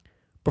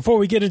Before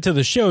we get into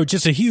the show,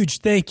 just a huge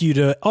thank you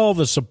to all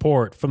the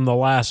support from the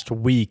last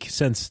week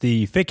since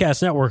the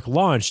Fitcast Network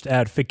launched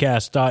at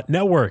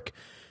fitcast.network.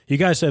 You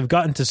guys have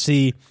gotten to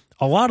see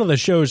a lot of the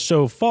shows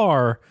so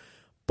far,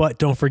 but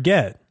don't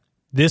forget,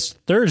 this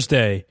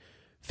Thursday,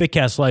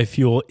 Fitcast Life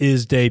Fuel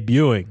is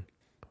debuting.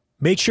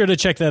 Make sure to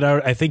check that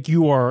out. I think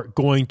you are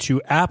going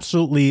to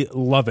absolutely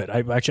love it.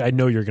 I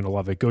know you're going to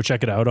love it. Go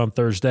check it out on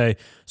Thursday.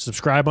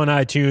 Subscribe on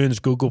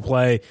iTunes, Google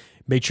Play.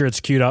 Make sure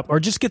it's queued up.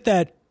 Or just get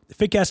that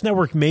Fitcast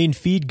Network main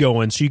feed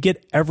going so you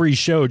get every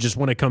show just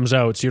when it comes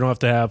out, so you don't have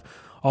to have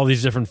all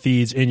these different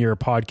feeds in your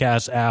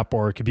podcast app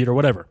or computer,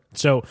 whatever.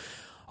 So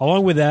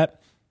along with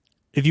that,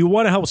 if you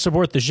want to help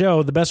support the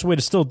show, the best way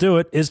to still do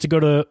it is to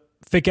go to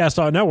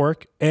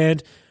fitcast.network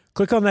and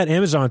click on that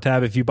Amazon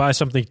tab if you buy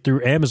something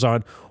through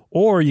Amazon,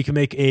 or you can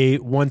make a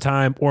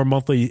one-time or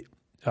monthly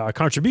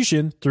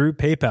contribution through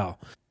PayPal.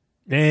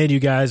 And you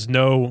guys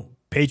know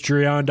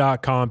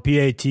patreon.com,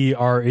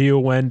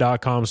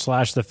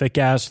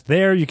 patreon.com/thefitcast.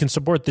 There you can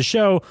support the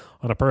show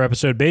on a per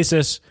episode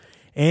basis,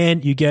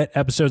 and you get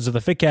episodes of the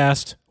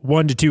Fitcast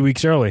 1 to 2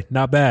 weeks early.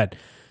 Not bad.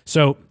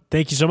 So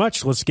thank you so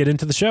much. Let's get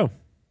into the show.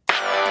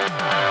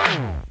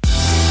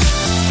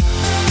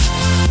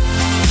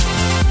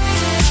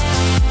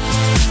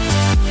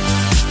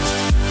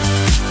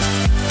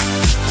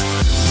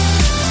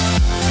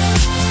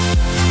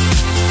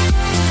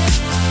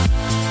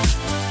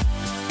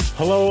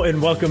 Hello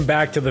and welcome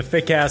back to the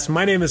Fitcast.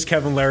 My name is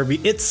Kevin Larrabee.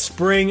 It's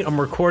spring.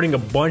 I'm recording a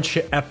bunch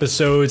of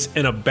episodes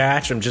in a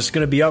batch. I'm just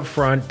going to be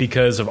upfront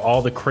because of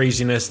all the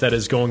craziness that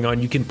is going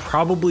on. You can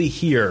probably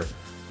hear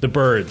the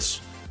birds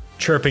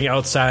chirping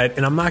outside,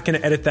 and I'm not going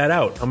to edit that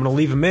out. I'm going to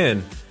leave them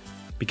in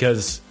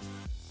because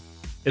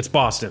it's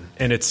Boston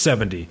and it's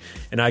 70.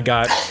 And I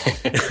got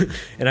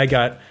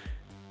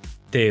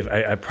Dave.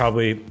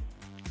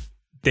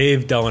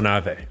 Dave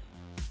Delanave.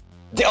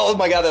 Oh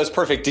my God, that was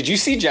perfect. Did you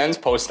see Jen's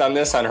post on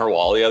this on her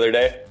wall the other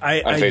day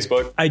on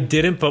Facebook? I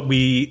didn't, but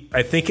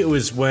I think it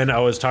was when I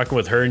was talking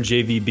with her and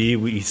JVB,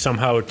 we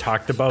somehow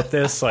talked about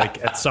this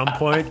like at some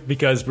point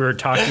because we were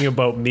talking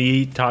about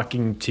me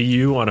talking to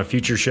you on a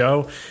future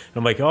show. And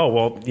I'm like, oh,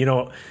 well,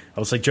 I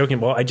was like joking,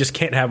 well, I just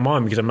can't have him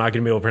on because I'm not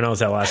going to be able to pronounce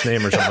that last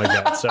name or something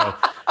like that. So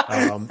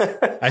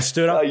I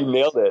stood up. Oh, you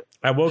nailed it.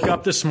 I woke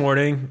up this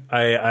morning.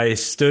 I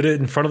stood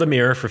in front of the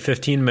mirror for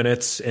 15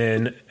 minutes,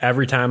 and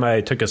every time I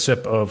took a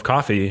sip of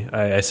coffee,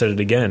 I said it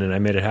again, and I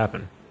made it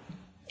happen.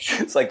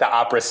 It's like the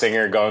opera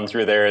singer going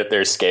through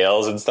their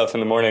scales and stuff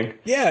in the morning.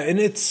 Yeah, and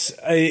it's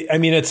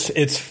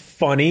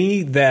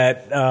funny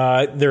that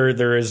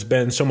there has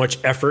been so much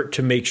effort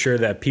to make sure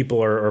that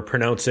people are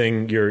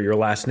pronouncing your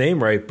last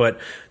name right, but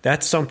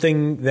that's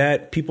something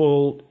that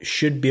people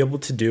should be able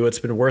to do. It's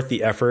been worth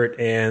the effort,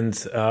 and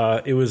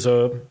it was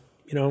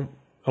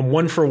I'm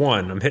 1 for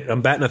 1.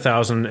 I'm batting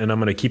 1,000, and I'm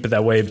going to keep it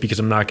that way because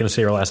I'm not going to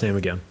say your last name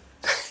again.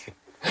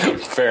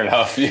 Fair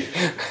enough.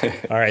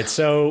 All right.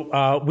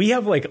 So we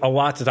have like a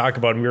lot to talk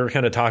about, and we were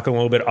kind of talking a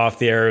little bit off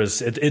the air.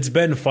 It's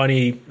been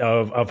funny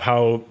of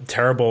how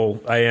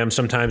terrible I am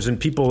sometimes. And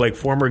people like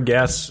former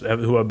guests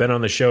who have been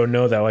on the show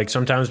know that like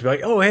sometimes be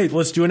like, oh, hey,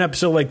 let's do an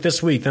episode like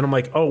this week. Then I'm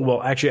like, oh,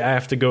 well, actually, I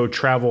have to go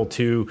travel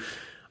to,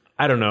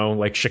 I don't know,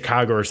 like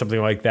Chicago or something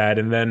like that.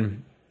 And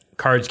then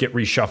cards get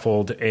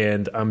reshuffled,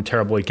 and I'm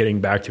terrible at getting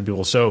back to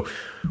people. So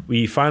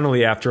we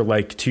finally, after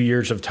like 2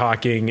 years of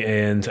talking,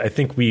 and I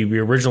think we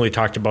originally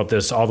talked about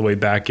this all the way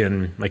back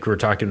in, like we were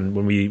talking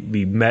when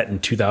we met in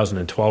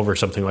 2012 or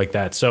something like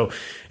that. So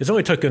it's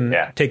only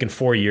taken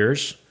 4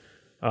 years,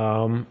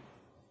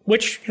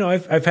 which,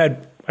 I've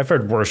had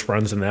worse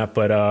runs than that,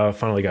 but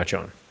finally got you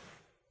on.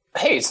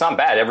 Hey, it's not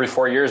bad. Every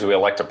 4 years we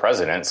elect a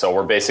president, so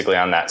we're basically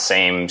on that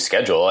same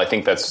schedule. I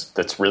think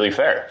that's really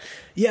fair.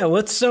 Yeah,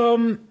 let's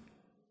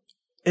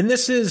and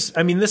this is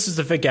the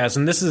Fitcast,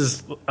 and this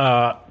is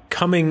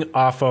coming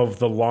off of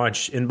the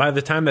launch. And by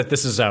the time that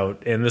this is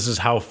out, and this is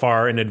how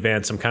far in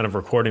advance I'm kind of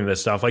recording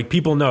this stuff, like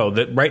people know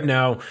that right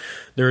now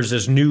there's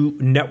this new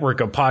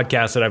network of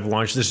podcasts that I've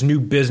launched, this new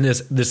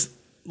business, this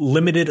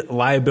limited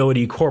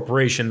liability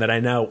corporation that I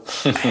now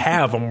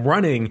have. I'm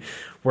running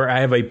where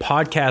I have a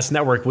podcast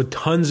network with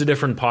tons of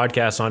different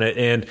podcasts on it.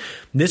 And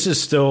this is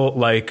still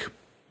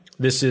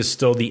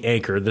the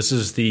anchor. This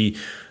is the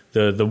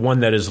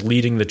one that is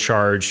leading the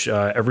charge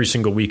every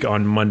single week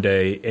on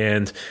Monday.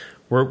 And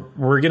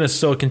we're going to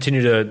still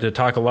continue to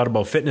talk a lot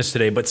about fitness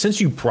today. But since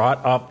you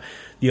brought up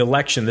the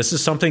election, this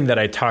is something that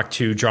I talked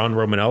to John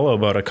Romanello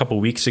about a couple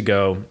weeks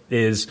ago,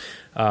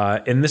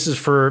 and this is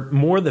for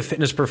more the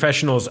fitness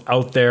professionals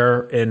out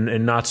there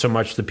and not so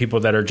much the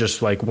people that are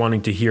just like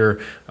wanting to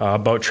hear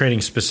about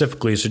training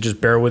specifically. So just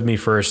bear with me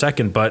for a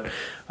second. But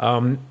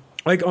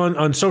like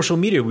on social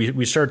media,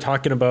 we started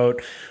talking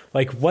about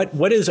like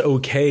what is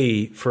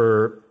okay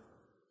for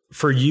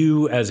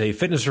you as a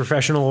fitness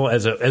professional,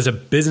 as a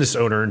business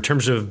owner, in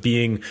terms of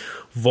being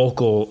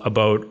vocal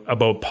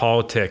about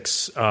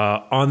politics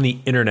on the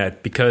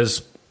internet,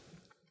 because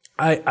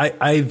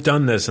I've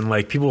done this, and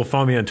like people will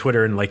follow me on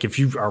Twitter, and like if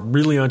you are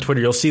really on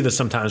Twitter, you'll see this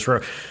sometimes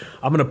where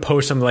I'm going to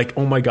post something like,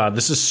 oh my God,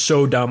 this is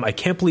so dumb. I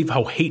can't believe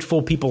how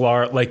hateful people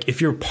are. Like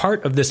if you're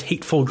part of this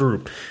hateful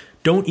group,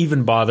 don't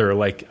even bother.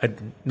 Like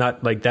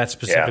not like that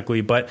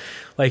specifically, but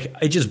like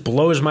it just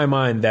blows my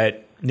mind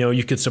that, you know,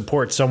 you could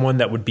support someone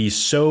that would be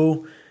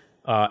so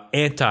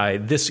anti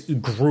this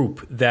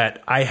group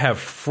that I have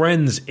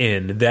friends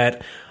in,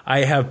 that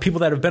I have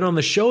people that have been on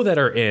the show that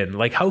are in.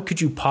 Like, how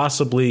could you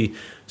possibly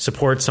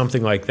support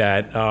something like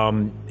that?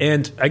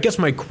 And I guess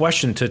my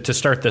question to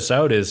start this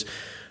out is,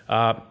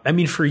 I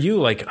mean, for you,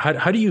 like,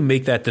 how do you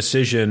make that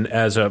decision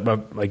as a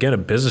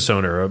business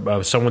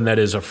owner, someone that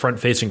is a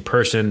front-facing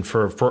person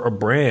for a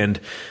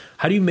brand?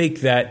 How do you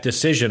make that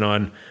decision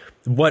on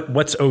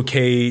what's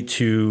okay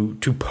to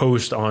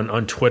post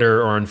on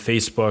Twitter or on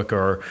Facebook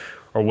or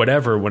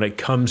whatever when it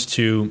comes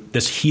to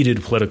this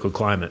heated political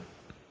climate?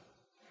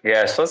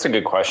 Yeah, so that's a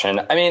good question.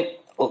 I mean,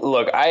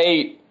 look,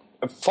 I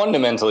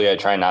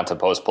try not to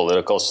post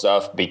political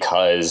stuff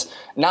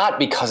not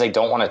because I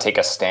don't want to take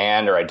a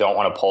stand or I don't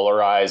want to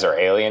polarize or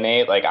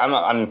alienate. Like I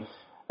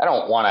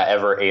don't want to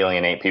ever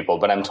alienate people,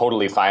 but I'm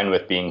totally fine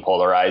with being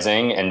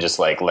polarizing and just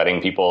like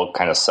letting people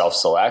kind of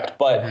self-select.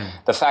 But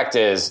the fact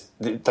is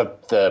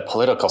the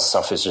political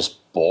stuff is just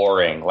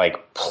boring.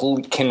 Like,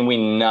 can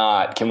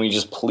we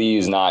just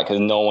please not? Because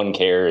no one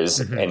cares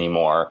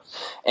anymore.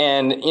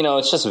 And, you know,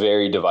 it's just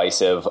very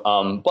divisive.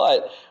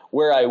 But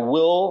where I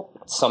will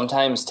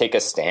sometimes take a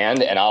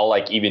stand, and I'll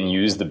like even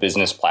use the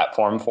business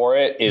platform for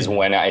it, is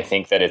when I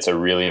think that it's a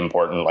really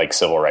important like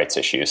civil rights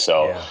issue.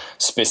 So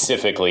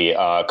specifically,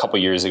 a couple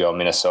years ago,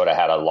 Minnesota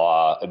had a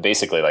law,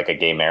 basically like a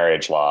gay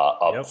marriage law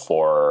up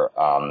for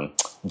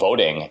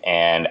voting.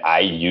 And I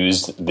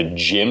used the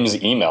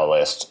gym's email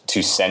list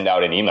to send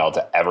out an email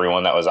to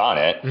everyone that was on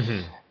it.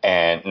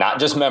 And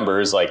not just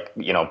members, like,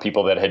 you know,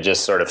 people that had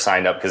just sort of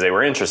signed up because they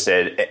were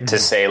interested, to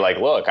say like,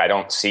 look, I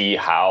don't see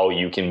how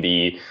you can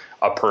be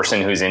a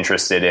person who's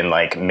interested in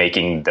like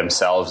making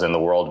themselves and the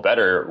world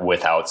better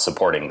without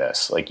supporting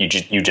this. Like you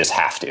just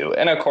have to.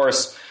 And of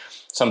course,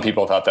 some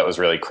people thought that was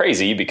really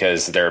crazy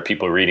because there are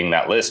people reading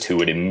that list who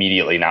would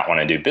immediately not want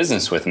to do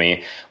business with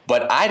me,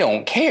 but I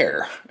don't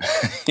care.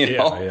 you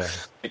know,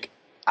 like,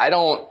 I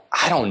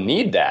don't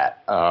need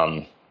that.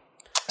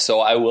 So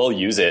I will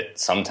use it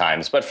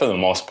sometimes, but for the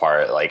most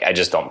part, like, I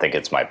just don't think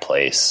it's my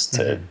place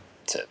to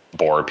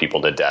bore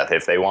people to death.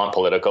 If they want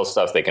political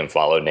stuff, they can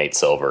follow Nate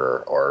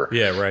Silver or,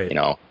 you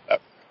know,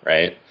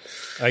 right.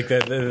 Like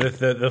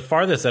the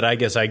farthest that I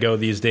guess I go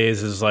these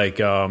days is like,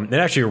 and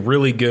actually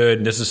really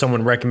good. This is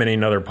someone recommending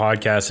another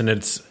podcast, and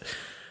it's,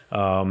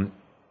 you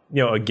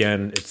know,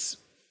 again, it's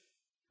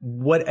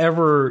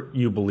whatever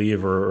you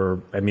believe,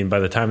 or I mean, by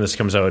the time this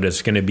comes out,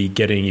 it's going to be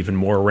getting even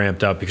more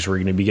ramped up because we're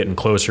going to be getting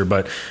closer.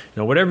 But, you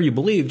know, whatever you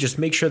believe, just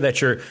make sure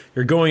that you're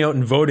going out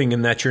and voting,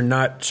 and that you're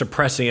not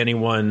suppressing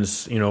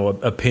anyone's, you know,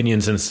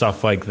 opinions and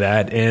stuff like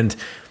that. And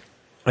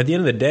at the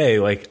end of the day,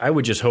 like, I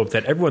would just hope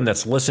that everyone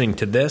that's listening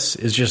to this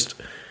is just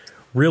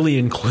really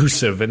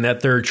inclusive, and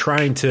that they're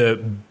trying to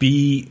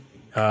be,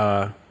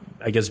 I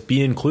guess,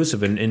 be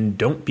inclusive and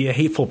don't be a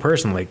hateful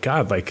person. Like,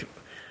 God, like,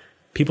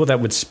 people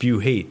that would spew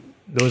hate,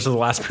 those are the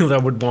last people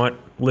that would want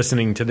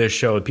listening to this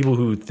show. People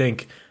who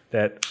think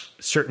that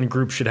certain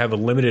groups should have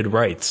limited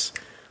rights.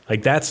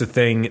 Like, that's the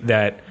thing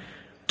that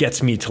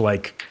gets me to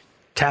like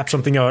tap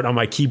something out on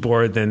my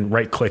keyboard, then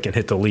right click and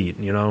hit delete,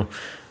 you know?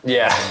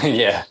 Yeah.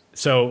 Yeah.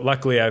 So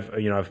luckily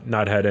I've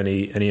not had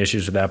any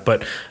issues with that,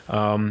 but,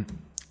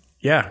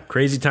 yeah,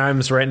 crazy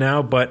times right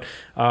now, but,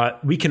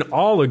 we can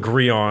all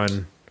agree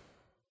on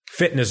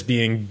fitness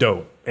being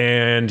dope.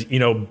 And, you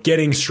know,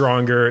 getting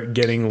stronger,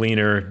 getting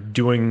leaner,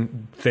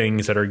 doing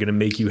things that are going to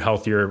make you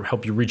healthier,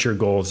 help you reach your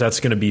goals. That's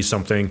going to be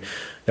something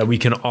that we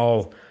can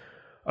all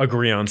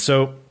agree on.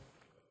 So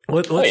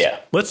let's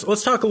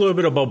talk a little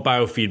bit about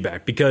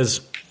biofeedback,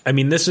 because I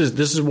mean, this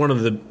is one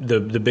of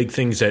the big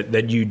things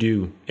that you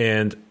do.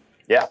 And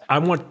I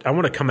want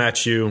to come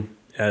at you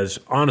as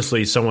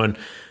honestly someone,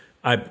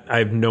 I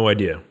have no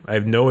idea. I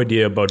have no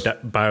idea about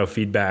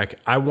biofeedback.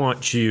 I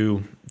want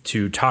you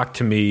to talk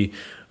to me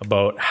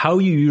about how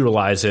you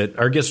utilize it,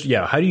 or I guess,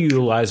 how do you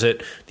utilize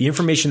it, the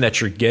information that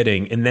you're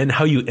getting, and then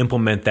how you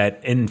implement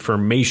that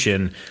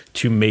information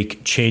to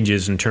make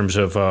changes in terms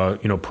of,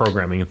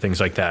 programming and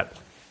things like that.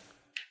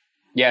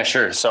 Yeah,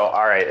 sure. So,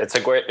 all right. It's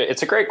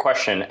a great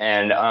question.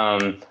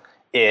 And,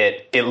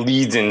 it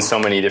leads in so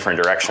many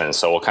different directions.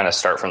 So we'll kind of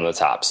start from the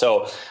top.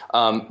 So,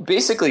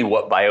 basically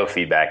what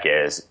biofeedback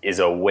is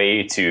a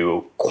way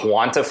to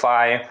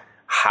quantify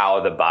how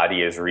the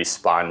body is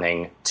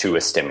responding to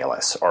a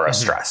stimulus or a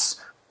stress.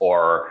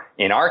 Or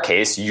in our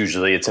case,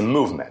 usually it's a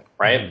movement,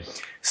 right?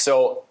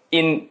 So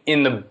in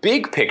the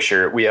big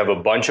picture, we have a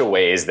bunch of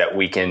ways that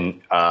we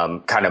can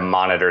kind of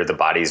monitor the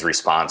body's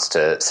response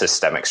to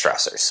systemic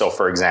stressors. So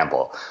for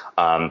example,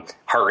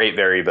 heart rate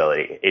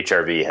variability,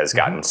 HRV, has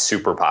gotten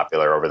super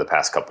popular over the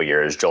past couple of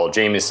years. Joel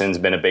Jamieson's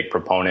been a big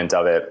proponent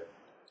of it.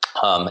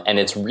 And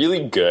it's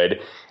really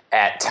good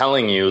at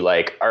telling you,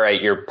 like, all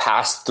right, your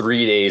past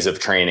 3 days of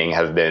training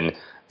have been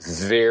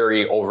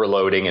very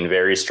overloading and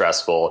very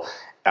stressful,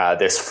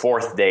 this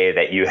fourth day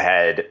that you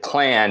had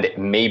planned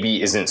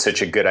maybe isn't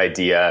such a good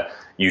idea.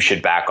 You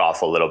should back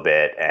off a little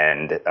bit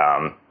and,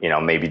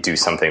 maybe do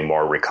something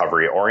more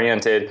recovery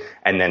oriented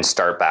and then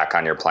start back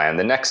on your plan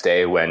the next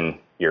day when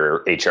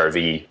your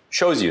HRV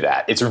shows you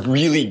that. It's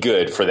really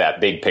good for that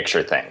big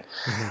picture thing.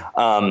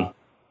 Mm-hmm.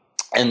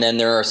 And then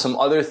there are some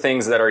other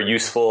things that are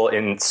useful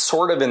in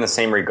sort of in the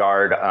same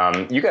regard.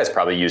 You guys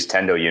probably use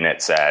Tendo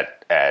units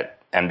at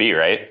MB,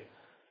 right?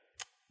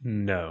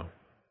 No.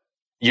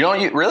 You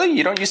don't really?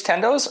 You don't use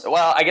Tendos?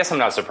 Well, I guess I'm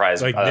not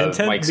surprised. Like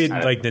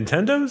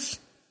Nintendos?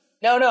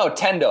 No,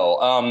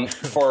 Tendo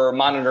for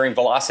monitoring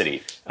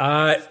velocity.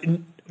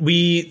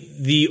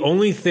 The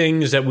only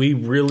things that we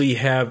really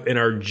have in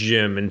our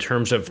gym in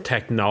terms of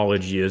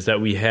technology is that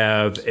we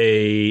have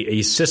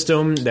a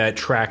system that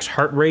tracks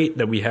heart rate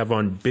that we have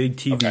on big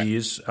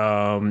TVs.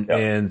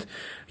 Okay. And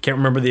I can't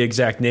remember the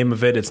exact name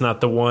of it. It's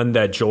not the one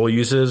that Joel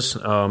uses.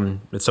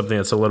 It's something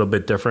that's a little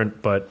bit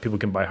different, but people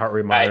can buy heart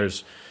rate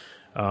monitors.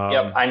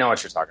 I know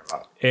what you're talking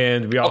about.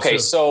 And we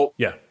also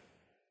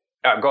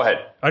go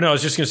ahead. I know. I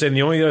was just going to say,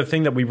 the only other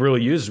thing that we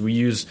really use, we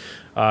use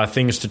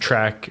things to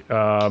track,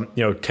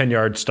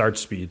 10-yard start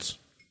speeds.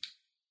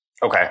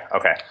 Okay.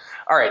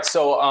 All right.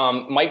 So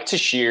Mike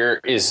Tashir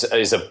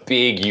is a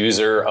big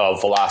user of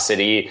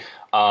velocity,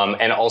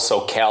 and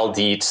also Cal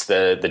Dietz,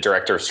 the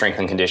director of strength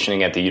and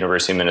conditioning at the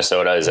University of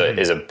Minnesota, is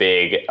a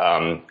big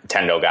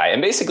Tendo guy. And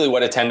basically,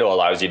 what a Tendo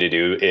allows you to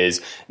do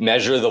is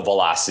measure the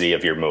velocity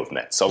of your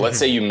movement. So let's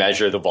say you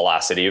measure the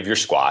velocity of your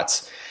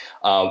squats.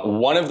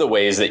 One of the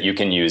ways that you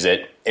can use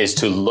it is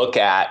to look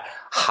at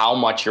how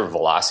much your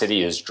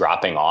velocity is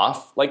dropping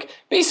off, like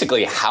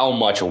basically how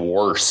much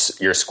worse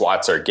your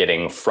squats are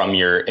getting from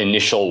your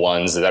initial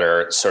ones that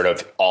are sort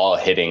of all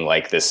hitting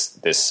like this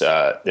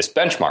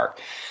benchmark.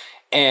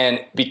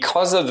 And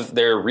because of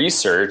their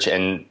research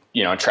and,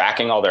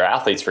 tracking all their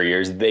athletes for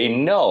years, they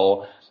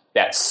know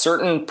that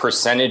certain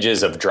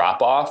percentages of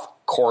drop off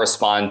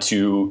correspond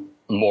to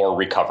more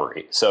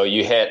recovery. So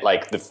you hit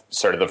like the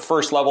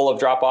first level of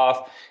drop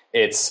off,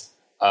 it's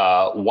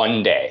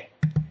 1 day.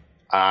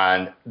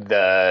 On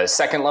the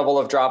second level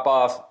of drop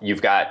off, you're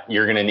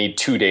going to need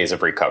 2 days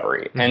of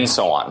recovery, and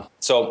so on.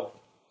 So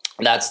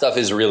that stuff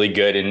is really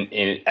good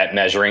at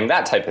measuring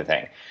that type of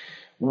thing.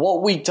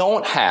 What we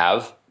don't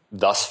have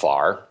thus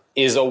far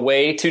is a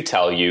way to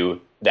tell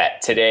you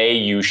that today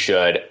you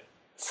should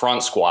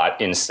front squat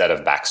instead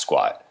of back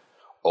squat,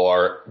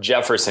 or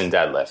Jefferson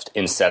deadlift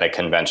instead of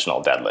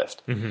conventional deadlift.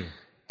 Mm-hmm.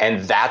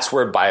 And that's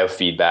where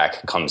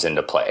biofeedback comes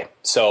into play.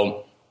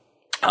 So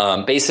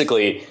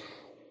basically,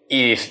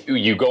 if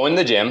you go in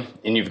the gym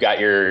and you've got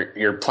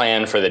your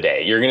plan for the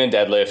day, you're going to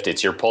deadlift,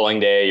 it's your pulling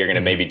day, you're going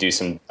to maybe do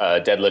some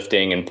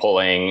deadlifting and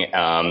pulling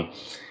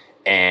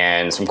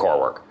and some core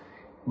work.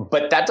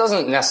 But that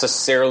doesn't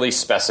necessarily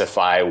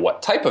specify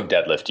what type of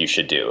deadlift you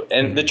should do.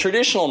 And the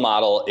traditional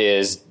model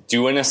is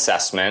do an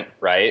assessment,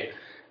 right?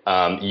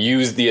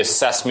 Use the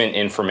assessment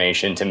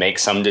information to make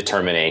some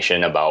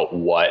determination about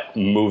what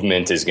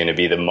movement is going to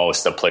be the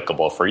most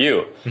applicable for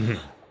you. Mm-hmm.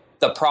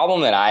 The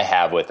problem that I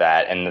have with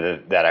that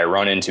and that I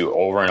run into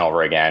over and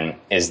over again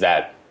is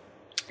that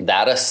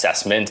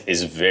assessment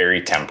is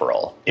very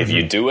temporal. If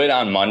you do it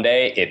on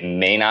Monday, it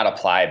may not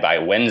apply by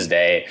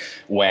Wednesday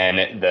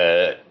when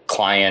the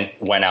client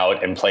went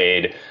out and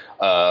played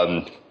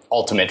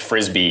ultimate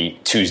frisbee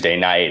Tuesday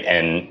night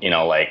and,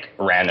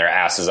 ran their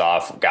asses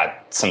off,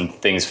 got some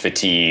things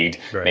fatigued,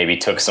 maybe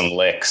took some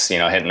licks,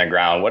 hitting the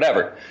ground,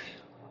 whatever.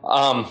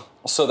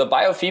 So the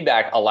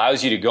biofeedback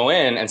allows you to go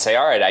in and say,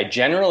 all right, I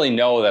generally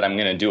know that I'm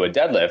going to do a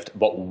deadlift,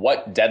 but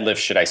what deadlift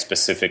should I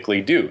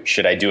specifically do?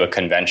 Should I do a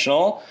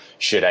conventional?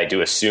 Should I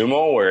do a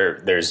sumo where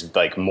there's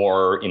like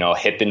more,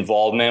 hip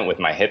involvement with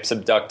my hips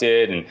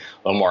abducted and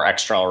a little more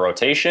external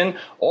rotation?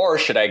 Or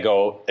should I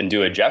go and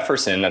do a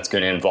Jefferson that's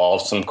going to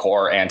involve some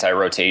core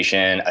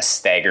anti-rotation, a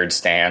staggered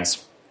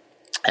stance,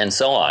 and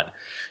so on?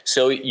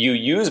 So you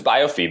use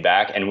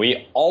biofeedback, and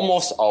we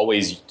almost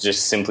always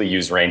just simply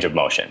use range of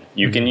motion.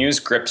 You can use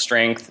grip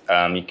strength,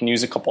 you can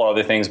use a couple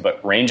other things,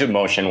 but range of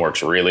motion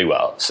works really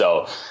well.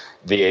 So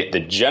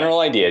the general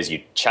idea is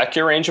you check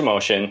your range of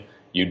motion,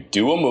 you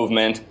do a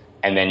movement,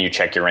 and then you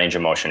check your range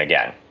of motion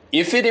again.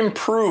 If it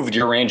improved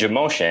your range of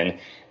motion,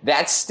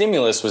 that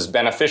stimulus was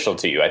beneficial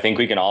to you. I think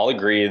we can all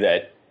agree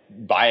that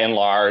by and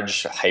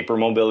large,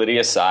 hypermobility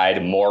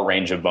aside, more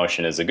range of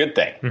motion is a good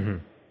thing. Mm-hmm.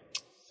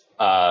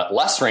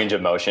 Less range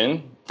of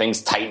motion,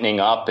 things tightening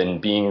up and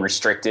being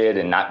restricted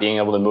and not being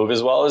able to move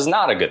as well is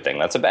not a good thing.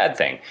 That's a bad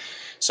thing.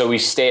 So we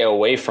stay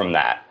away from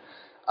that.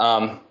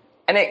 And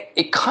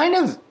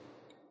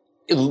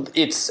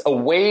it's a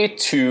way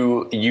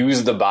to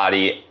use the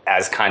body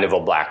as kind of a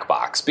black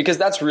box, because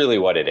that's really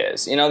what it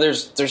is.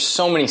 There's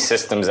so many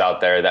systems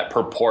out there that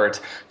purport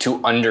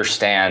to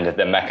understand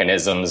the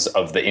mechanisms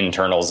of the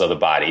internals of the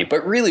body,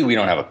 but really we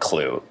don't have a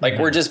clue. Like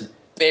we're just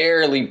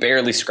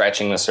barely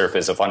scratching the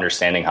surface of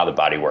understanding how the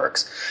body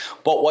works.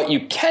 But what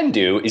you can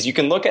do is you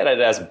can look at it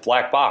as a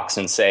black box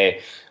and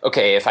say,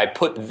 okay, if I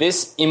put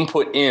this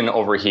input in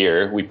over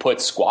here, we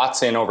put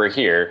squats in over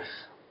here,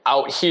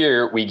 out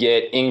here we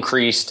get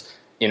increased,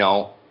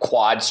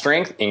 quad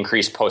strength,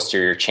 increased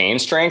posterior chain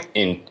strength,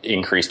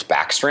 increased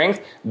back strength.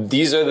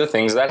 These are the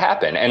things that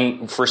happen.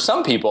 And for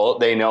some people,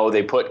 they know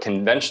they put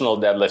conventional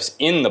deadlifts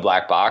in the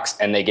black box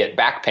and they get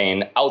back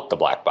pain out the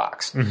black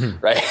box,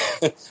 right?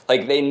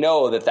 Like they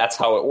know that that's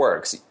how it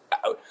works.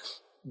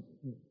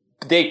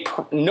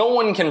 No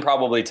one can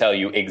probably tell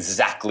you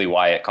exactly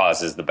why it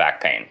causes the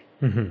back pain.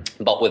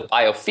 But with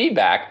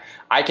biofeedback,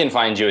 I can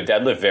find you a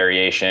deadlift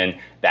variation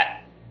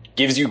that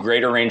gives you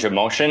greater range of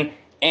motion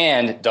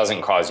and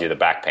doesn't cause you the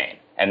back pain.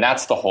 And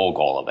that's the whole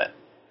goal of it.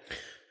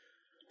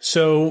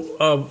 So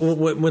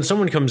when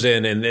someone comes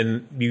in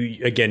and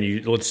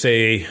you let's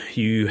say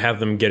you have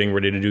them getting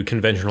ready to do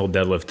conventional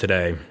deadlift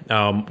today,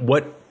 how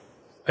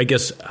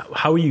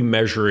are you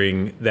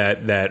measuring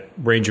that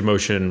range of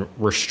motion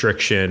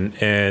restriction?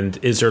 And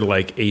is there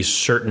a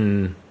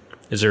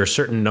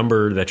certain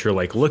number that you're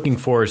looking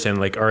for, saying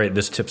all right,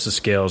 this tips the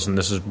scales and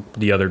this is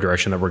the other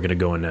direction that we're going to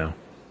go in now?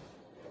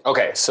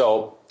 Okay.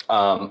 So,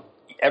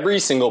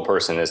 every single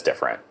person is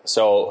different.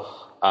 So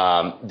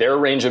their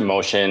range of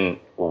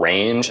motion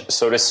range,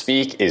 so to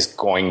speak, is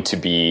going to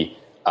be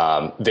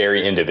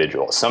very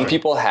individual. Some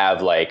people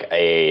have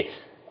a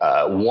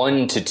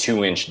 1 to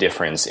 2 inch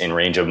difference in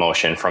range of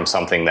motion from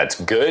something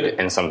that's good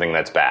and something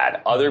that's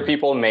bad. Other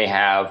people may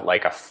have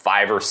a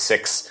 5 or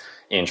 6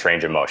 inch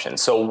range of motion.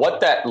 So what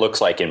that looks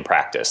like in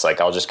practice,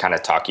 I'll just kind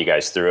of talk you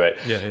guys through it.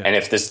 Yeah. And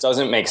if this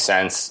doesn't make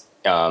sense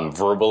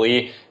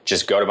verbally,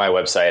 just go to my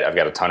website. I've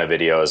got a ton of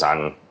videos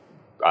on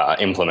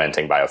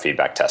implementing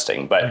biofeedback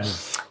testing. But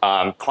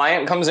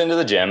client comes into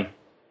the gym,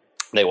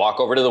 they walk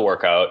over to the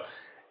workout,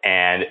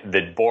 and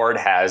the board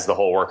has the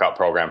whole workout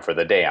program for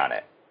the day on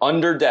it.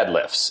 Under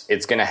deadlifts,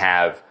 it's going to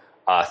have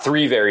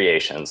 3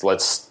 variations.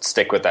 Let's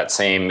stick with that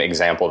same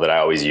example that I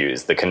always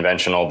use, the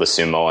conventional, the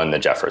sumo, and the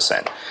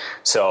Jefferson.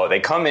 So they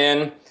come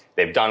in,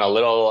 they've done a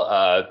little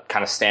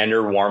kind of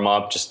standard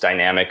warm-up, just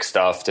dynamic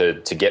stuff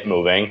to get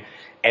moving.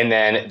 And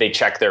then they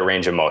check their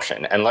range of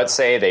motion. And let's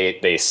say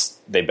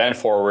they bend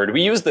forward.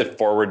 We use the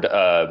forward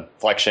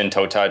flexion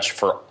toe touch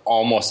for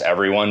almost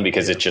everyone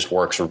because it just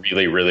works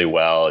really, really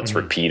well. It's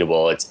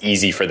repeatable. It's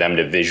easy for them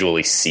to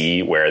visually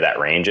see where that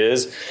range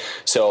is.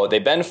 So they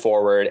bend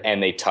forward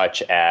and they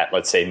touch at,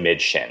 let's say, mid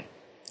shin.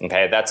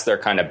 Okay, that's their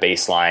kind of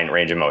baseline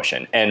range of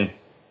motion. And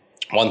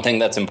one thing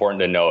that's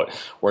important to note,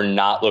 we're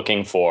not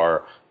looking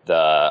for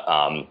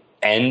the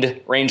end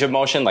range of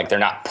motion, they're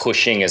not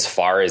pushing as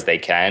far as they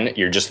can.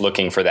 You're just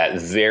looking for that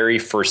very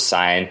first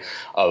sign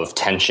of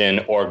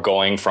tension or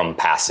going from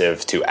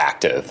passive to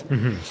active.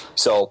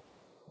 So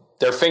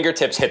their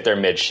fingertips hit their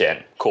mid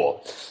shin.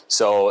 Cool.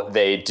 So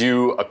they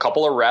do a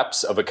couple of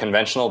reps of a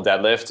conventional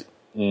deadlift.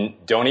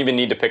 Don't even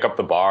need to pick up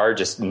the bar,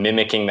 just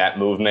mimicking that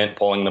movement,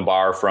 pulling the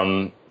bar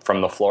from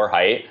the floor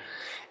height.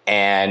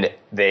 And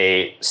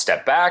they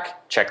step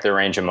back, check their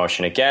range of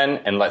motion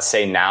again, and let's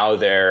say now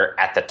they're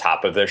at the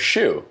top of their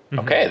shoe.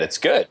 Okay, that's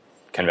good.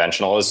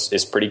 Conventional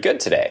is pretty good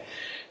today.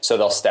 So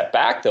they'll step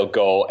back, they'll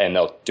go and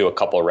they'll do a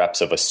couple of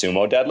reps of a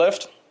sumo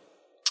deadlift.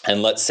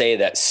 And let's say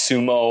that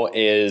sumo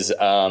is,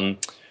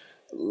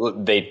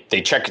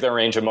 they check their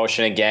range of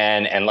motion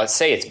again, and let's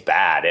say it's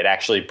bad. It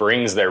actually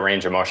brings their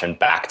range of motion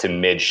back to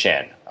mid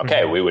shin.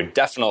 Okay, we would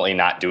definitely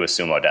not do a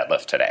sumo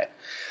deadlift today.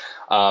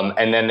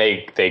 And then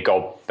they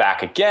go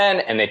back again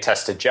and they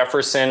test a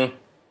Jefferson,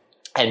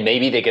 and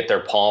maybe they get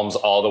their palms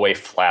all the way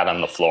flat on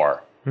the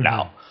floor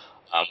now,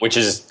 which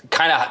is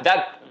kind of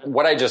that.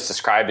 What I just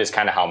described is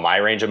kind of how my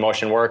range of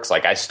motion works.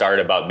 I start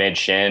about mid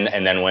shin,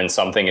 and then when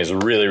something is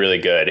really, really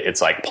good,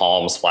 it's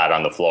palms flat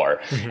on the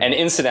floor. And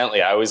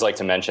incidentally, I always like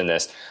to mention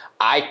this.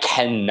 I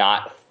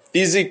cannot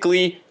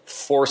physically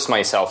force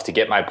myself to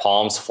get my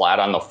palms flat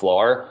on the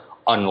floor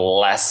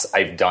unless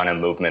I've done a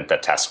movement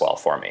that tests well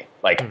for me.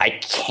 I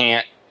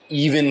can't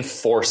even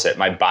force it.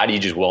 My body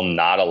just will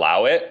not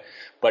allow it.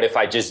 But if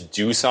I just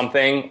do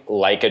something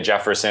like a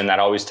Jefferson, that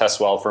always tests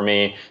well for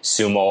me,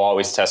 sumo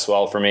always tests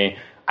well for me,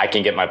 I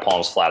can get my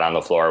palms flat on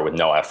the floor with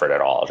no effort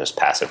at all, just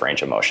passive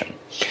range of motion.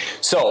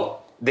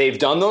 So they've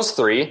done those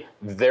 3.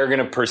 They're going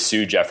to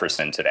pursue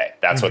Jefferson today.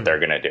 That's what they're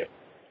going to do.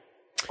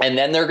 And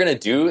then they're going to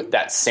do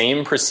that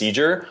same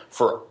procedure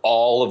for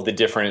all of the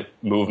different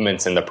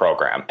movements in the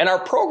program. And our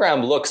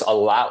program looks a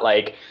lot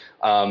like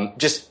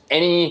just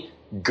any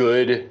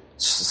good,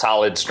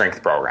 solid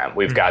strength program.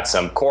 We've got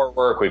some core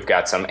work, we've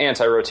got some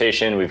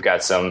anti-rotation, we've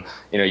got some,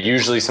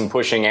 usually some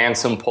pushing and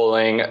some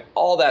pulling,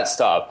 all that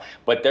stuff.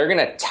 But they're going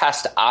to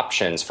test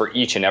options for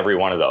each and every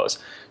one of those.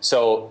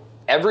 So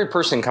every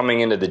person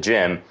coming into the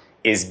gym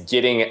is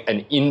getting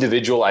an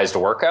individualized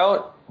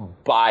workout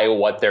by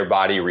what their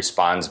body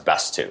responds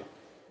best to.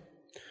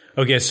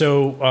 Okay,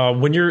 so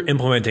when you're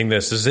implementing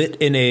this, is it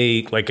in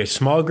a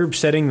small group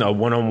setting, a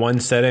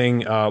one-on-one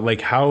setting?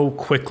 How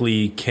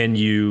quickly can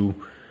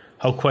you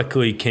how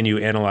quickly can you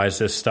analyze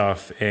this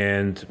stuff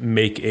and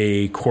make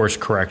a course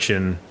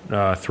correction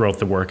throughout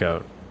the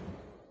workout?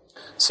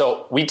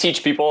 So we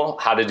teach people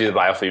how to do the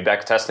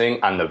biofeedback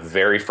testing on the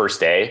very first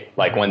day.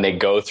 Like when they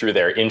go through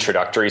their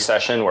introductory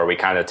session where we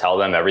kind of tell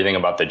them everything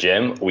about the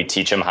gym, we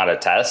teach them how to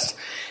test.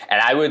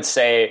 And I would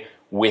say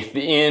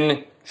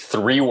within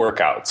 3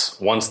 workouts,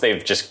 once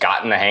they've just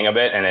gotten the hang of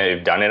it and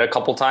they've done it a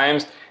couple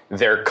times,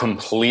 they're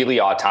completely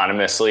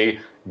autonomously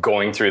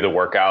going through the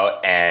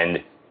workout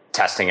and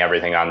testing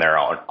everything on their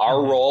own.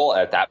 Our role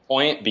at that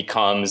point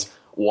becomes,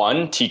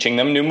 1, teaching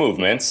them new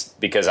movements,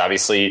 because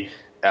obviously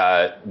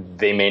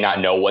they may not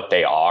know what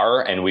they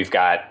are. And we've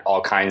got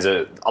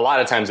a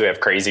lot of times we have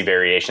crazy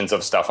variations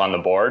of stuff on the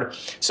board.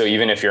 So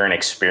even if you're an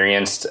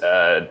experienced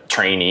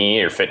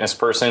trainee or fitness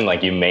person,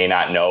 like you may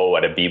not know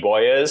what a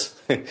B-boy is.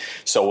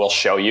 So we'll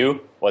show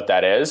you what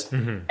that is.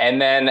 Mm-hmm.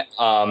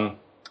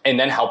 And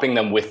then helping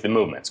them with the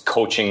movements,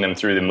 coaching them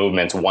through the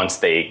movements once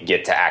they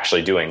get to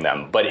actually doing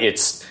them. But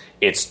it's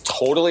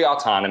totally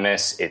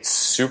autonomous. It's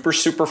super,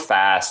 super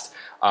fast.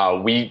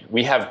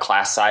 We have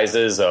class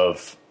sizes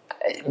of,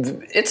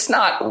 it's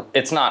not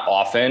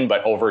often,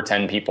 but over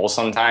 10 people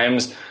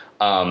sometimes.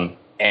 And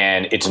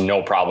it's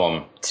no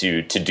problem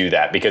to do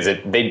that because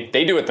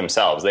they do it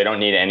themselves. They don't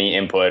need any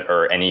input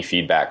or any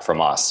feedback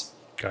from us.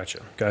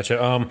 Gotcha.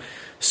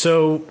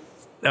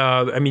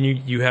 I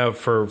mean, you have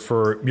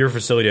for your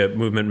facility at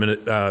Movement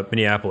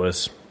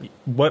Minneapolis,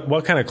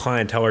 what kind of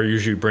clientele are you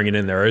usually bringing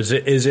in there? Is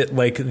it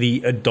like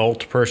the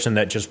adult person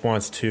that just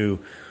wants to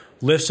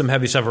lift some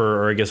heavy stuff,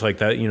 or I guess like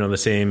that, the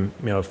same,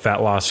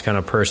 fat loss kind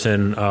of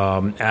person,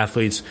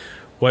 athletes?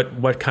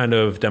 What kind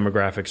of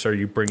demographics are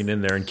you bringing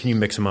in there, and can you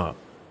mix them up?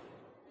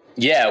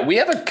 Yeah, we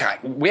have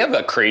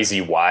a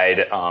crazy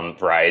wide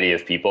variety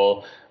of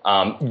people.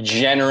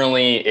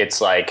 Generally,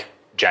 it's like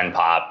Gen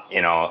Pop,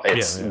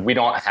 we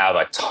don't have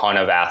a ton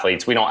of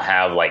athletes. We don't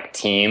have like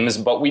teams,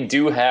 but we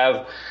do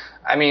have,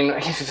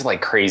 it's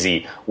like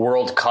crazy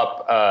World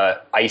Cup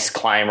ice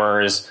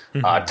climbers,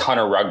 a ton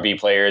of rugby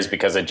players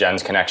because of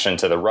Jen's connection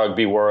to the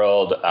rugby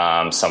world,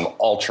 some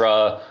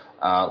ultra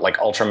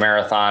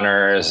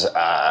marathoners,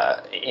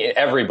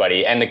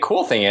 everybody. And the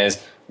cool thing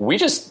is we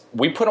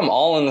put them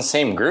all in the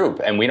same group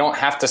and we don't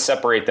have to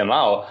separate them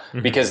out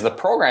because the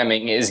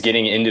programming is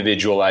getting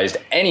individualized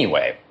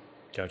anyway.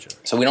 Gotcha.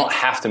 So we don't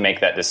have to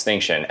make that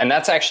distinction. And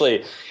that's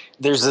actually,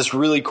 there's this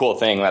really cool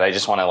thing that I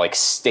just want to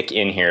stick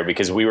in here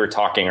because we were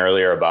talking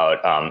earlier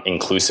about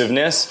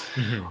inclusiveness.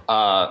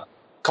 A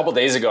couple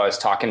days ago, I was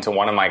talking to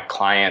one of my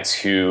clients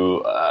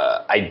who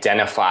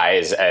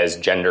identifies as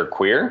gender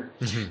queer.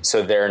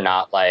 So they're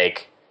not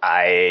like,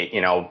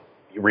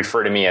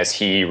 refer to me as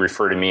he,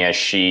 refer to me as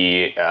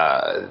she.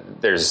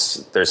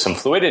 There's some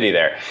fluidity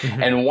there.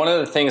 And one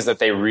of the things that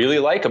they really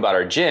like about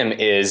our gym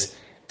is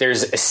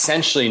there's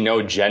essentially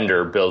no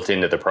gender built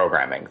into the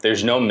programming.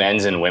 There's no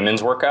men's and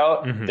women's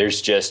workout.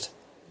 There's just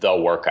the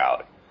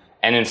workout.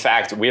 And in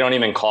fact, we don't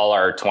even call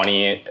our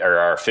 20 or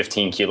our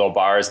 15 kilo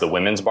bars the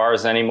women's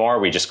bars anymore.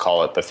 We just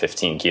call it the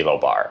 15 kilo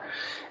bar.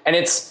 And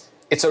it's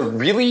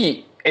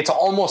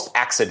almost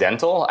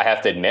accidental, I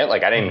have to admit.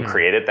 I didn't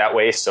create it that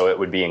way so it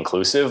would be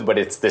inclusive, but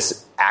it's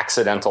this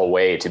accidental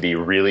way to be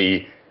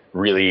really,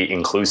 really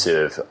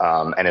inclusive.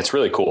 And it's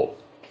really cool.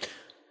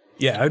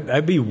 Yeah,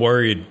 I'd be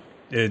worried,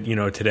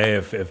 today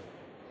if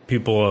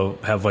people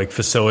have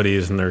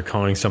facilities and they're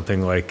calling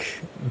something like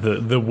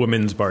the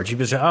women's bar.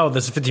 People say, oh,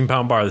 this is a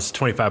 15-pound bar, this is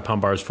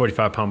 25-pound bar, this is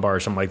 45-pound bar, or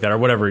something like that, or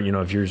whatever,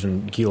 if you're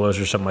using kilos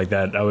or something like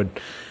that. I would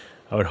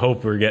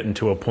hope we're getting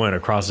to a point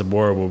across the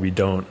board where we're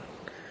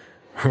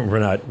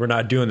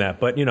not doing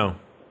that. But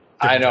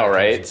I know,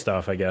 right?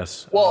 Stuff, I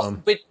guess.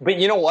 Well, but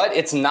you know what?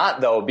 It's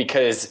not though,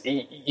 because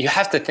you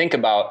have to think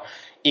about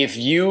if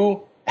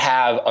you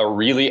have a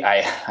really,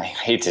 I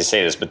hate to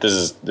say this, but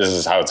this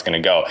is how it's going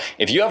to go.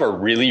 If you have a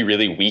really,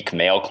 really weak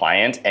male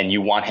client and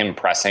you want him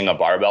pressing a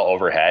barbell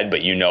overhead,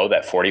 but you know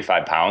that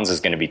 45 pounds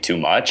is going to be too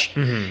much,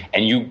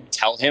 and you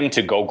tell him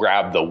to go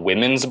grab the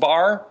women's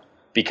bar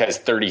because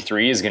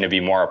 33 is going to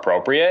be more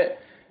appropriate,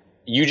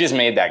 you just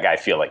made that guy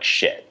feel like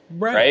shit.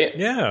 Right?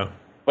 Yeah.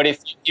 But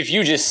if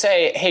you just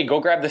say, hey, go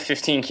grab the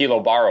 15 kilo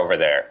bar over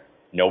there,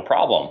 no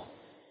problem.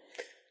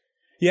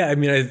 Yeah,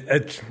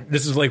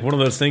 this is one of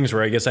those things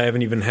where I guess I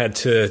haven't even had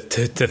to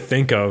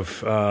think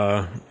of,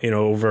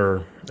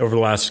 over the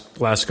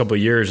last couple of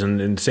years,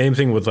 and same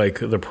thing with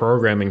the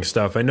programming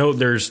stuff. I know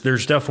there's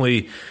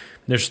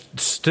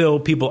still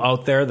people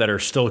out there that are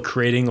still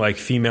creating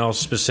female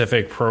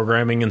specific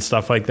programming and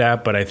stuff like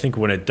that. But I think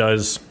when it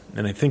does,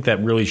 and I think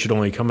that really should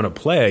only come into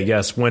play, I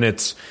guess, when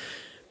it's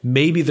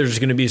maybe there's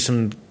going to be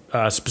some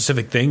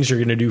specific things you're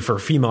going to do for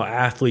female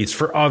athletes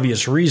for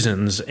obvious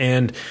reasons.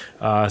 And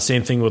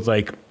same thing with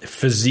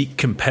physique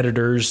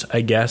competitors,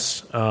 I guess,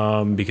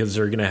 because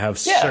they're going to have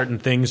certain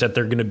things that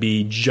they're going to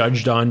be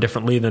judged on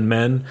differently than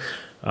men.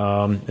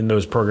 And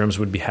those programs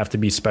would have to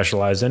be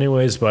specialized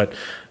anyways. But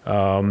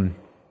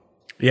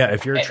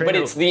if you're a trainer. But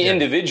it's the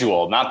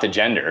individual, not the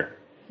gender.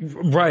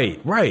 Right.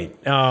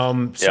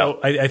 So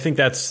I think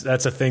that's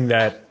a thing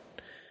that,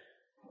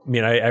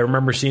 I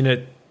remember seeing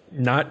it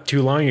not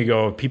too long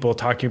ago of people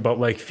talking about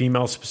like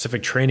female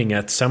specific training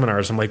at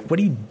seminars. I'm like, what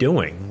are you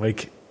doing?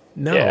 Like,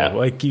 no,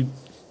 like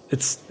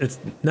it's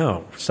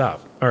no,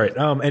 stop. All right.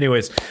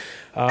 Anyways,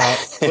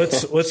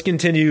 let's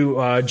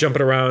continue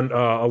jumping around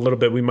a little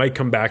bit. We might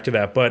come back to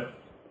that, but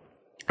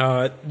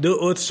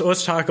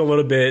let's talk a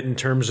little bit in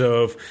terms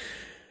of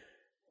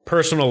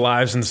personal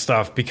lives and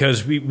stuff,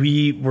 because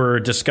we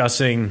were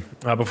discussing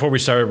before we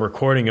started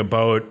recording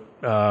about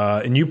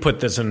and you put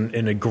this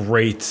in a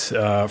great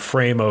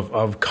frame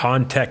of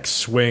context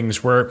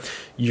swings where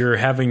you're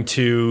having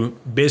to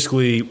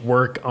basically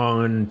work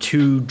on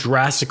two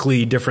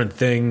drastically different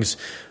things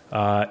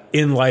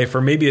in life,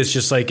 or maybe it's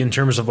just like in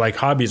terms of like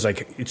hobbies.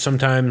 Like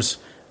sometimes,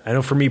 I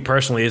know for me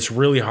personally, it's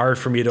really hard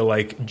for me to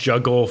like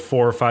juggle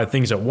 4 or 5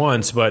 things at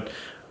once, but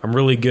I'm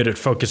really good at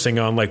focusing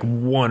on like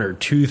 1 or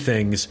 2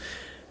 things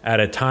at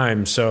a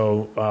time.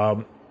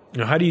 So,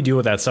 how do you deal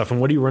with that stuff,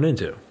 and what do you run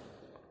into?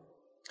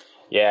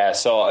 Yeah.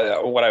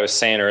 So what I was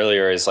saying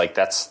earlier is like,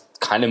 that's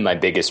kind of my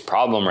biggest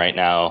problem right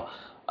now.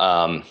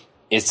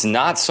 It's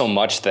not so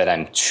much that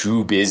I'm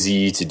too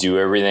busy to do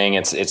everything.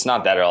 It's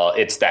not that at all.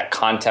 It's that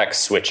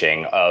context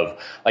switching of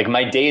like,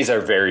 my days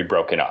are very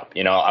broken up.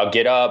 You know, I'll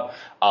get up,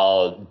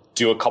 I'll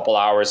do a couple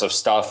hours of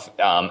stuff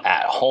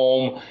at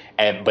home,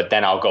 but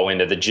then I'll go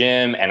into the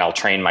gym and I'll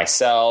train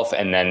myself,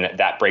 and then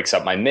that breaks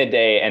up my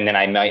midday, and then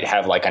I might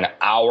have like an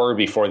hour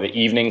before the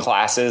evening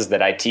classes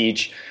that I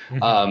teach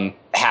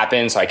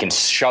happen, so I can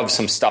shove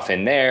some stuff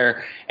in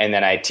there, and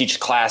then I teach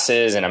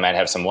classes, and I might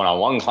have some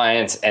one-on-one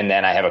clients, and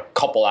then I have a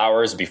couple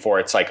hours before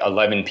it's like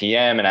 11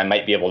 p.m. and I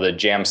might be able to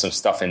jam some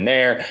stuff in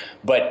there,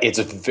 but it's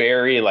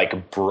very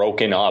like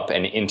broken up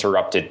and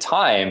interrupted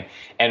time,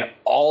 and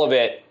all of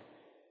it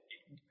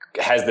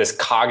has this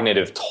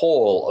cognitive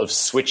toll of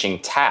switching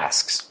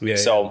tasks.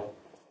 So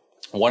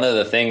one of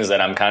the things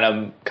that I'm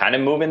kind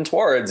of moving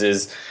towards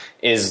is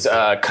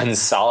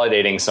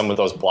consolidating some of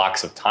those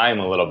blocks of time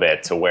a little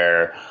bit, to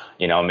where,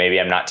 you know,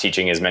 maybe I'm not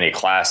teaching as many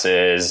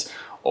classes,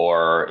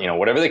 or, you know,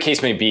 whatever the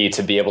case may be,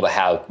 to be able to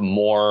have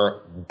more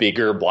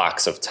bigger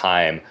blocks of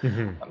time,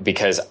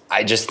 because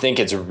I just think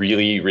it's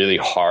really, really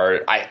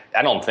hard. I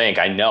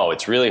know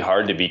it's really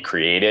hard to be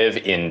creative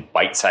in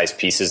bite-sized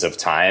pieces of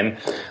time.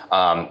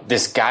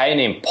 This guy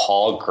named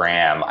Paul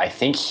Graham, I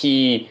think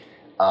he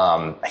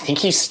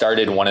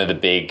started one of the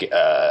big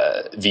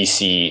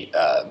VC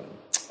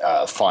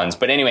funds.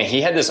 But anyway, he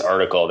had this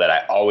article that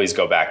I always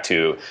go back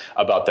to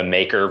about the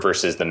maker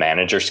versus the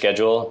manager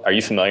schedule. Are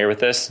you familiar with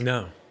this?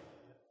 No.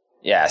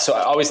 Yeah, so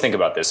I always think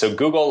about this. So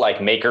Google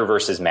like maker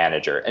versus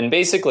manager. And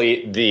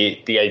basically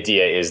the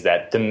idea is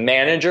that the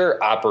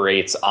manager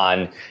operates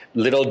on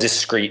little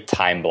discrete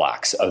time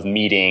blocks of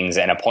meetings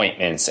and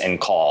appointments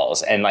and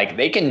calls. And like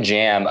they can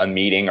jam a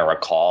meeting or a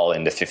call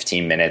into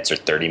 15 minutes or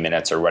 30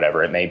 minutes or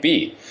whatever it may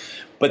be.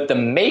 But the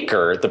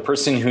maker, the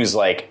person who's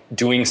like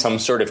doing some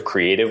sort of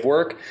creative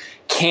work,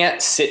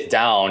 can't sit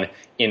down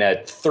in a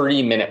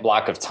 30-minute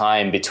block of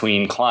time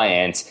between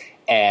clients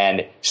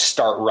and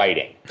start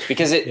writing,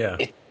 because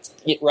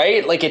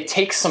right? Like it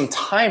takes some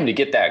time to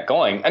get that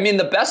going. I mean,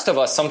 the best of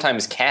us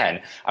sometimes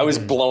can. I was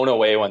blown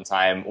away one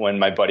time when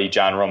my buddy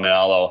John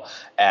Romanello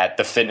at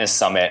the Fitness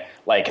Summit,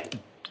 like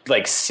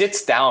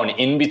sits down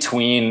in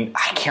between,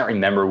 I can't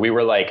remember. We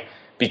were like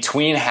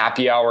between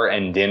happy hour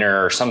and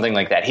dinner or something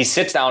like that. He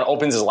sits down,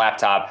 opens his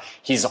laptop.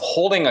 He's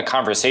holding a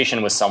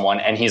conversation with someone,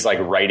 and he's like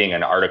writing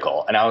an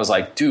article. And I was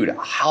like, dude,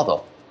 how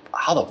the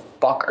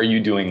fuck are you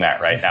doing that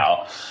right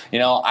now? You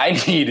know, I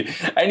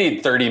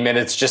need 30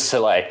 minutes just to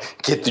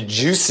like get the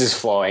juices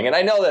flowing. And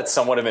I know that's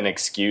somewhat of an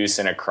excuse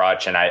and a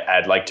crutch, and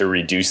I'd like to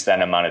reduce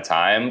that amount of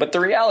time, but the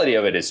reality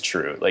of it is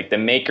true. Like the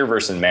maker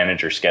versus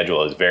manager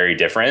schedule is very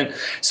different.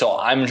 So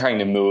I'm trying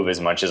to move as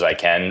much as I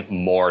can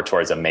more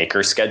towards a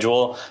maker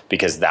schedule,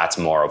 because that's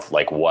more of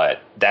like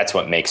that's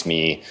what makes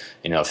me,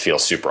 you know, feel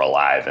super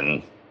alive,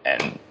 and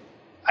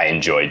I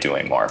enjoy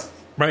doing more.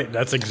 Right.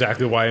 That's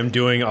exactly why I'm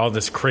doing all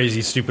this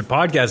crazy, stupid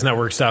podcast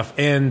network stuff.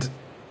 And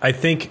I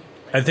think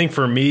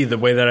for me, the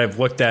way that I've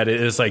looked at it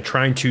is like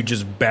trying to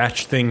just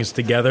batch things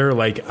together.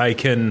 Like I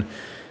can,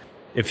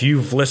 if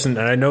you've listened,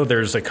 and I know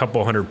there's a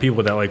couple hundred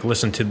people that like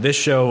listen to this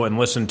show and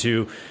listen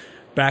to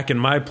Back in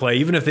My Play,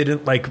 even if they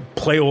didn't like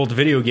play old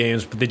video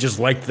games, but they just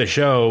liked the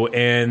show.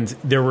 And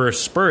there were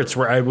spurts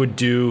where I would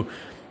do,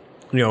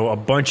 you know, a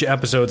bunch of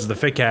episodes of the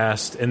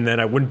Fitcast, and then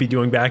I wouldn't be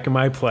doing Back in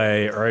My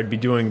Play, or I'd be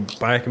doing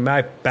Back in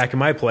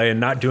My Play and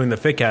not doing the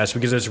Fitcast,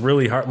 because it's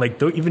really hard. Like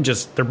they're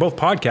both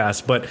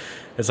podcasts, but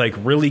it's like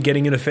really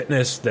getting into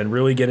fitness, then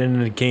really getting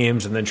into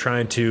games, and then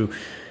trying to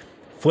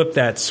flip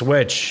that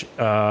switch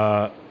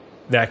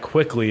that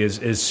quickly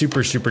is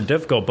super, super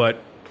difficult. But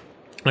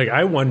like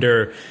I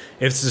wonder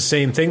if it's the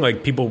same thing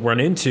like people run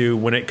into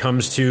when it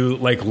comes to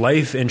like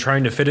life and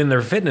trying to fit in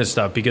their fitness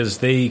stuff, because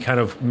they kind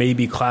of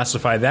maybe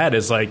classify that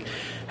as like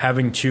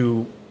having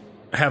to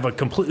have a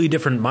completely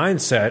different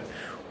mindset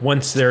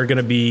once they're going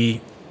to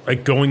be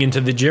like going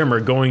into the gym or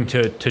going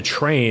to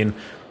train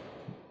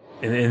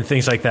and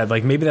things like that.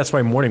 Like maybe that's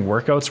why morning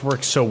workouts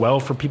work so well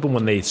for people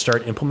when they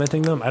start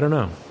implementing them. I don't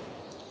know.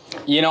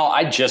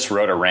 I just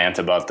wrote a rant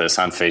about this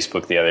on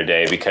Facebook the other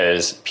day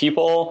because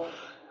people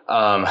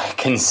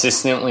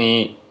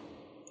consistently,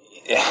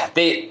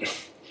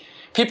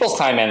 people's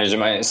time management,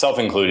 myself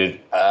included,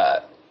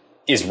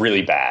 is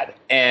really bad.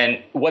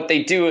 And what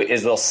they do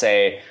is they'll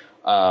say,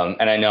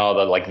 and I know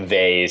that like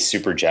they is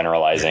super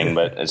generalizing,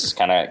 but it's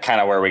kind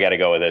of where we got to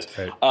go with this.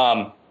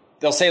 Right.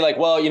 They'll say like,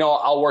 well,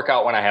 I'll work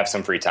out when I have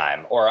some free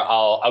time, or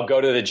I'll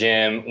go to the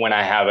gym when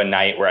I have a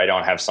night where I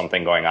don't have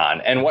something going on.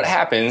 And what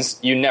happens?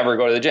 You never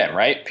go to the gym,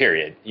 right?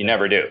 Period. You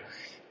never do.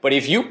 But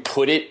if you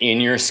put it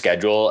in your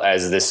schedule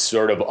as this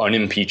sort of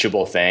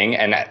unimpeachable thing,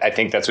 and I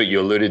think that's what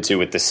you alluded to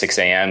with the 6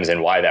 a.m.s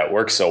and why that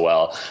works so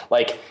well,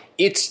 like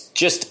it's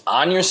just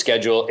on your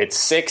schedule. It's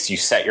 6, you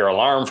set your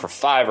alarm for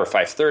 5 or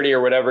 5:30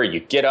 or whatever. You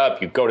get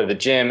up, you go to the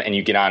gym, and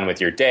you get on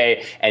with your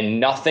day, and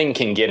nothing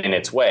can get in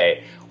its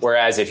way.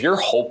 Whereas if you're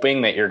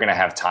hoping that you're going to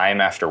have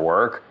time after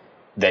work,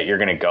 that you're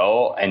going to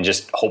go and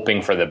just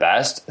hoping for the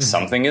best,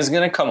 something is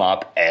going to come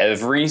up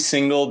every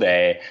single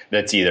day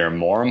that's either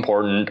more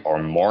important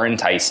or more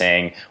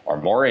enticing or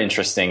more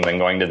interesting than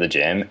going to the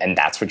gym. And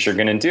that's what you're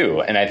going to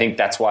do. And I think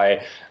that's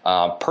why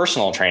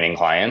personal training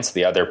clients,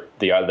 the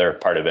other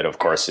part of it, of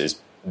course, is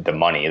the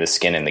money, the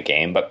skin in the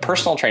game. But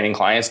personal training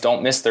clients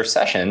don't miss their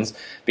sessions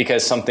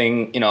because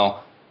something,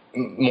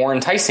 more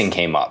enticing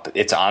came up.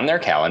 It's on their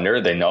calendar.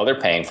 They know they're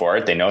paying for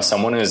it. They know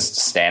someone is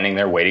standing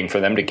there waiting for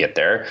them to get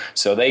there.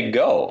 So they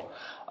go.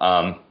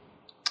 And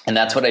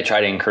that's what I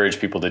try to encourage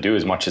people to do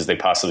as much as they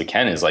possibly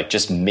can, is like,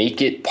 just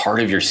make it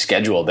part of your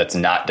schedule that's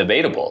not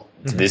debatable.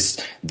 Mm-hmm.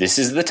 This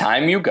is the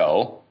time you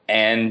go,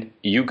 and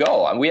you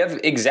go. We have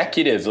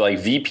executives, like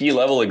VP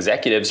level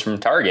executives from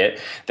Target,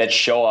 that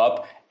show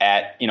up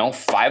at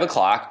 5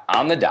 o'clock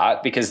on the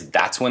dot because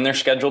that's when they're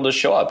scheduled to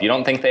show up. You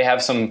don't think they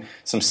have some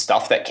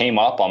stuff that came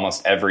up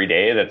almost every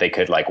day that they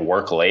could like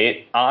work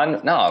late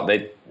on? No,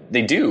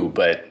 they do,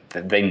 but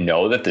they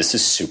know that this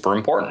is super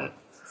important.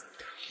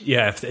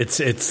 Yeah,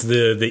 it's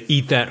the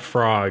eat that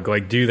frog,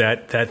 like do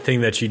that thing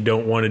that you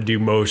don't want to do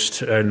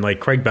most. And like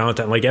Craig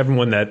Ballantyne, like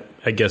everyone that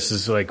I guess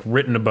is like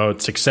written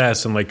about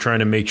success and like trying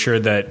to make sure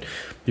that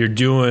you're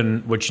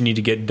doing what you need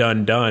to get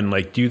done,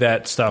 like do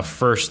that stuff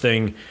first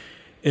thing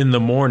in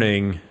the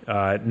morning,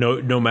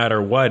 no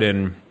matter what.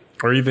 And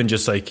or even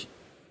just like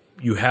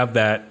you have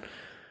that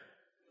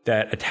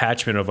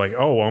attachment of like,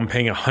 oh, well, I'm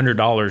paying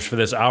 $100 for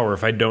this hour.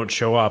 If I don't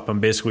show up, I'm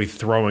basically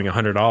throwing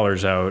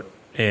 $100 out,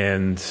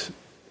 and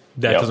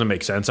that doesn't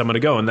make sense. I'm going to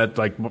go. And that,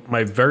 like,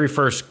 my very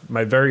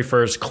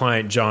first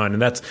client, John,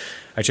 and that's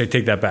actually, I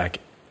take that back.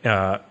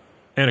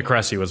 Anna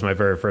Cressy was my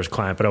very first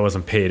client, but I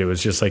wasn't paid. It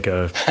was just like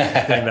a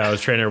thing that I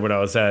was training her when I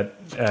was at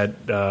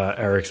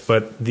Eric's.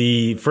 But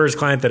the first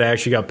client that I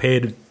actually got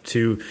paid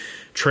to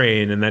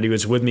train, and that he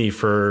was with me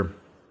for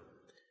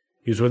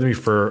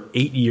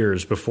 8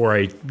 years before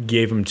I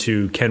gave him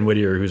to Ken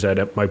Whittier, who's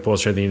at Mike Bull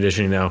Strength and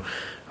Conditioning now.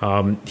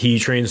 He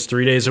trains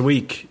 3 days a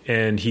week,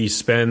 and he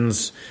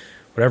spends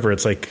whatever,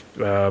 it's like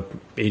 $80,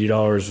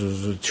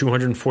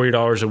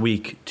 $240 a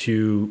week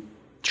to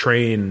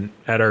train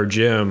at our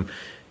gym.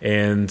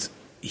 And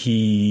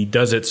he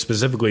does it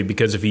specifically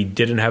because if he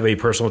didn't have a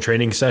personal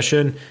training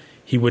session,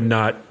 he would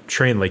not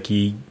train. Like,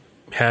 he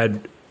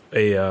had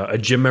a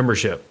gym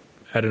membership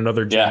at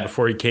another gym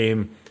before he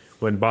came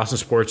when Boston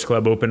Sports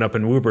Club opened up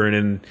in Woburn.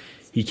 And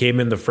he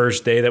came in the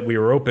first day that we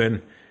were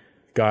open,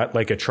 got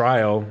like a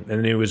trial,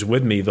 and he was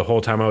with me the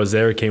whole time I was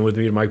there. He came with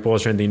me to Mike Bull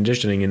Strength and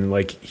Conditioning, and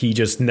like he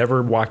just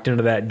never walked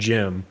into that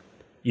gym,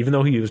 even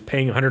though he was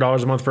paying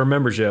 $100 a month for a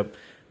membership.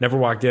 Never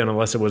walked in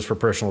unless it was for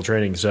personal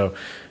training. So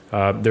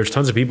there's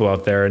tons of people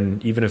out there,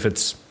 and even if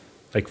it's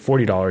like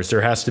 $40,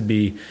 there has to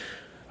be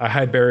a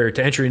high barrier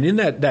to entry. And in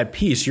that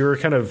piece, you're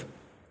kind of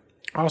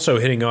also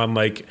hitting on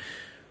like,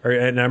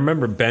 and I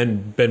remember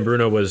Ben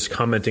Bruno was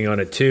commenting on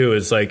it too,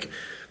 is like,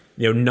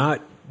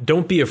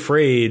 don't be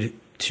afraid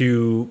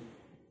to,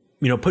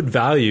 put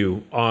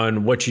value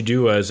on what you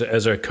do as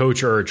a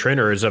coach or a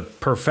trainer, as a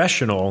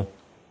professional.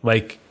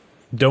 Like,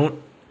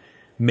 don't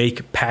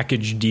make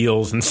package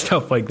deals and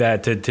stuff like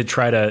that to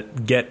try to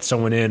get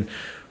someone in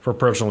for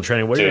personal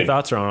training. What are your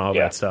thoughts around all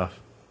that stuff?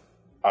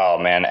 Oh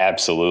man,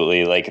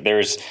 absolutely. Like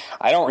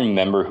I don't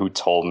remember who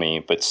told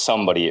me, but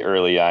somebody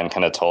early on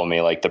kind of told me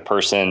like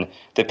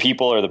the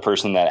people or the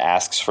person that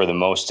asks for the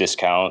most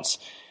discounts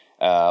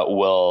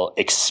will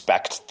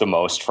expect the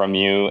most from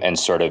you and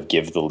sort of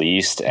give the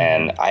least. Mm-hmm.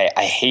 And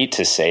I hate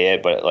to say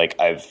it, but like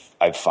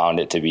I've found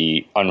it to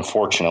be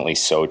unfortunately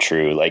so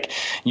true. Like,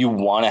 you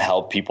want to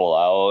help people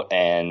out,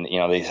 and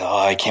they say, oh,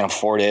 I can't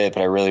afford it,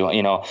 but I really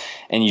want,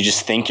 and you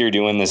just think you're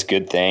doing this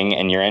good thing,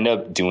 and you end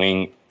up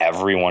doing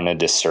everyone a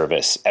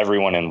disservice,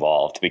 everyone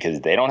involved,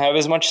 because they don't have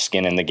as much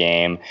skin in the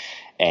game,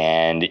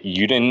 and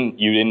you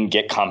didn't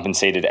get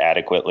compensated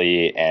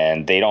adequately,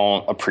 and they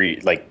don't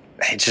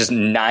it's just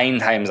 9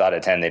 times out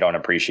of 10, they don't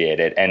appreciate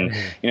it. And,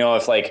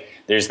 if like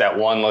there's that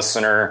one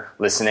listener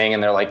listening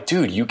and they're like,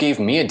 dude, you gave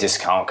me a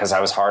discount because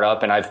I was hard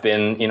up and I've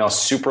been,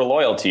 super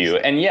loyal to you.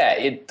 And yeah,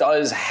 it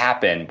does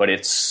happen, but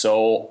it's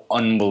so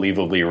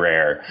unbelievably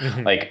rare.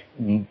 Mm-hmm. Like,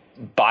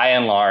 by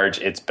and large,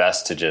 it's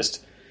best to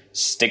just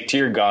stick to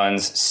your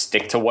guns,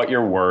 stick to what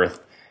you're worth,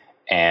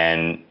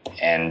 and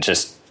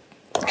just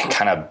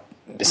kind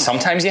of,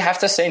 sometimes you have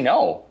to say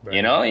no. Right.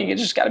 You know, you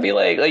just got to be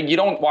like you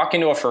don't walk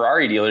into a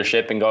Ferrari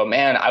dealership and go,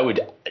 man, I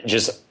would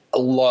just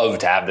love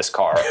to have this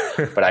car,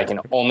 but I can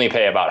only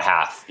pay about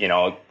half. You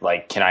know,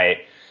 like, can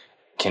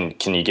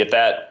you get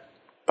that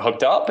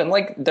hooked up? And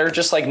like, they're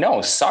just like,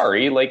 no,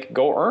 sorry, like,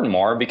 go earn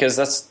more, because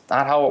that's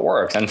not how it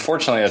works.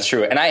 Unfortunately, that's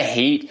true. And I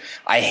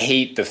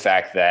hate the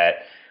fact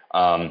that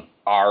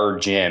our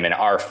gym and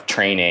our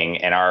training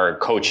and our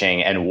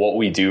coaching and what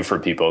we do for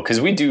people, because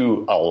we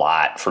do a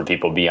lot for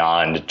people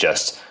beyond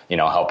just, you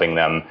know, helping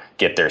them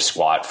get their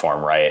squat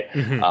form right.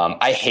 Mm-hmm.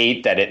 I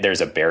hate that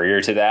there's a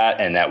barrier to that,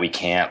 and that we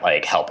can't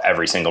like help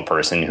every single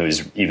person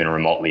who's even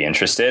remotely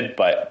interested.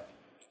 But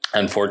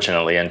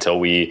unfortunately, until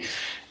we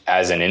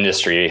as an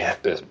industry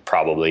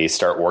probably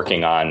start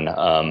working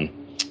on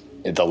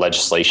the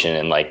legislation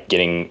and like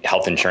getting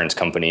health insurance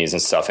companies and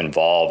stuff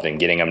involved and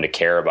getting them to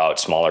care about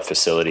smaller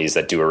facilities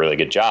that do a really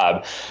good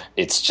job,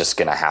 it's just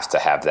going to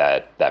have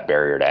that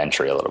barrier to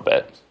entry a little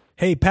bit.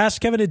 Hey,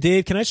 past Kevin and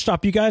Dave, can I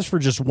stop you guys for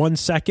just 1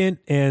 second?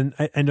 And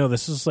I know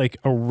this is like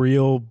a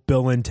real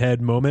Bill and Ted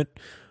moment,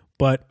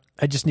 but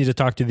I just need to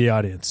talk to the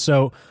audience.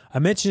 So I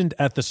mentioned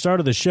at the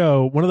start of the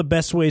show, one of the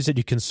best ways that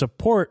you can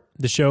support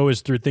the show is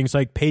through things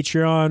like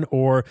Patreon,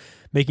 or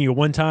making a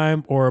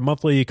one-time or a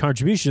monthly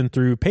contribution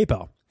through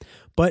PayPal.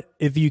 But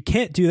if you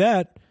can't do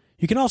that,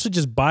 you can also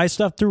just buy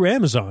stuff through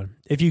Amazon.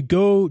 If you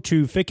go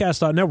to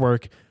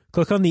fitcast.network,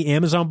 click on the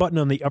Amazon button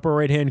on the upper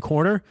right-hand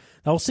corner,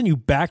 that will send you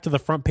back to the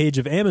front page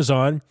of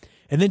Amazon,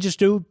 and then just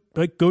go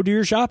do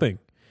your shopping.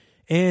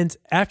 And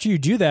after you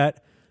do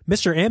that,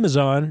 Mr.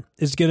 Amazon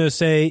is going to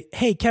say,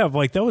 hey, Kev,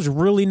 like, that was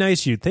really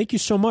nice of you. Thank you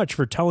so much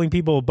for telling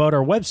people about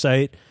our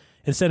website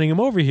and sending them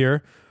over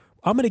here.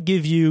 I'm going to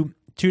give you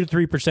 2 to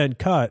 3%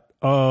 cut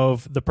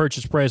of the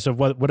purchase price of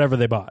whatever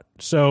they bought.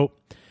 So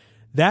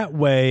that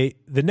way,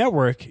 the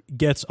network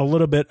gets a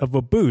little bit of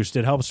a boost.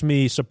 It helps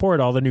me support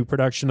all the new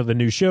production of the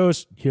new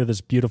shows, hear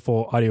this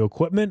beautiful audio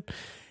equipment,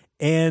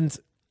 and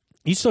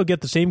you still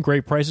get the same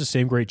great prices,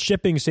 same great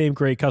shipping, same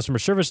great customer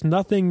service.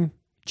 Nothing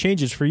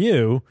changes for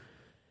you.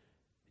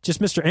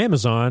 Just Mr.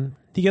 Amazon,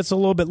 he gets a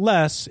little bit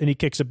less, and he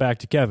kicks it back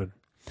to Kevin.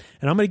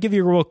 And I'm going to give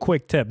you a real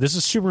quick tip. This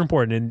is super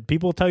important, and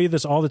people tell you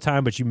this all the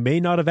time, but you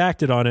may not have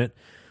acted on it.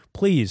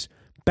 Please,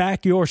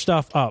 back your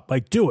stuff up.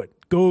 Like, do it.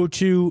 Go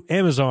to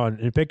Amazon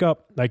and pick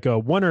up like a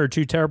 1 or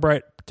 2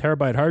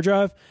 terabyte hard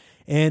drive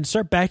and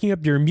start backing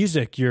up your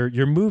music,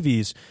 your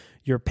movies,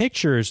 your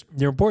pictures,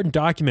 your important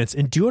documents,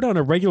 and do it on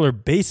a regular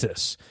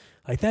basis.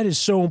 Like, that is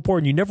so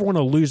important. You never want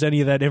to lose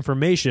any of that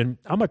information.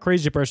 I'm a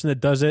crazy person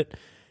that does it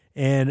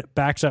and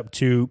backs up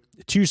to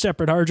 2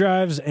 separate hard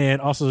drives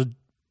and also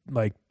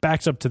like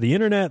backs up to the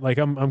internet. Like,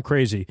 I'm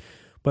crazy.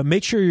 But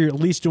make sure you're at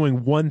least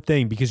doing one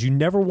thing, because you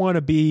never want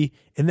to be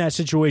in that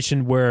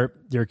situation where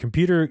your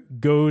computer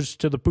goes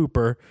to the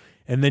pooper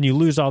and then you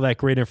lose all that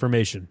great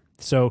information.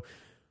 So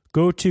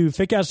go to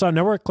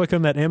fitcast.network, click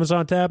on that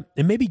Amazon tab,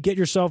 and maybe get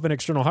yourself an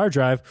external hard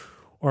drive,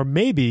 or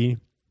maybe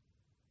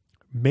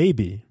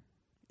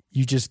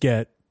you just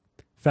get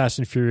Fast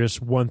and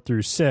Furious 1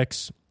 through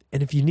 6.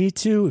 And if you need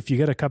to, if you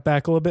got to cut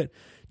back a little bit,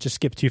 just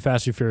skip to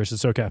Fast and Furious.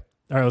 It's okay. All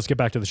right, let's get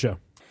back to the show.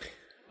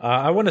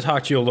 I want to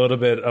talk to you a little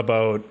bit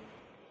about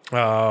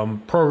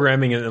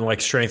programming and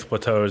like strength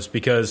plateaus,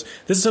 because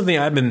this is something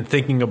I've been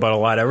thinking about a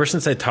lot ever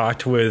since I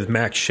talked with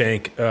Max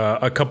Shank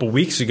a couple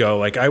weeks ago.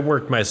 Like, I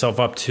worked myself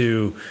up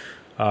to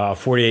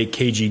 48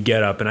 kg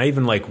get up, and I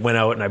even like went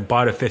out and I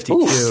bought a 52.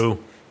 Oof.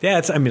 Yeah,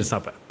 it's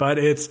not bad, but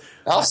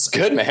that's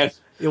good, man.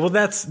 Yeah, well,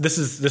 this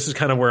is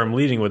kind of where I'm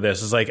leading with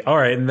this. It's like, all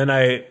right, and then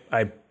I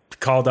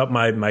called up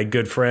my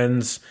good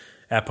friends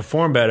at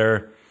Perform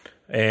Better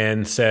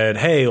and said,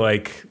 hey,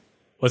 like,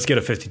 let's get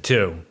a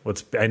 52.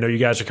 I know you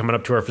guys are coming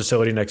up to our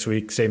facility next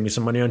week. Save me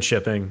some money on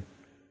shipping.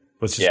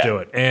 Let's just do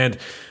it. And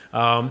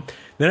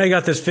then I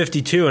got this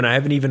 52, and I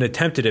haven't even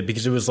attempted it,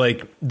 because it was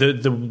like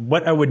the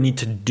what I would need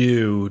to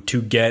do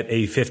to get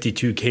a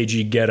 52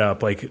 kg get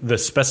up, like the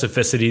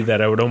specificity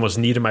that I would almost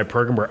need in my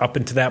program, where up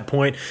until that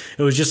point,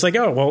 it was just like,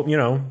 oh,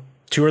 well,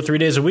 2 or 3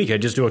 days a week, I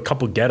just do a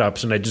couple get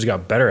ups and I just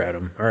got better at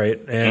them. All right.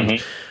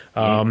 And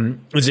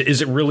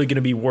is it really going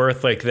to be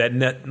worth like that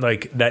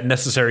that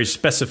necessary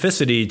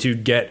specificity to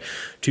get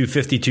to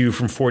 52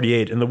 from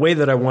 48? And the way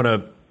that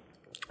the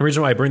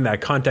reason why I bring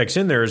that context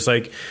in there is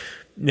like,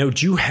 do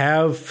you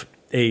have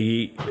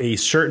a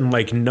certain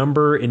like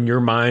number in your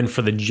mind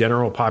for the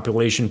general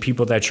population,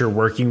 people that you're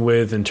working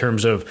with, in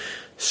terms of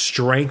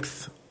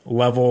strength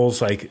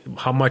levels, like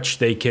how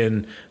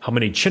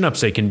many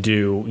chin-ups they can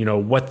do,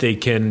 what they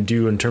can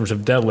do in terms of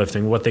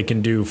deadlifting, what they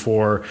can do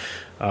for,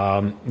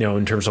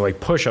 in terms of like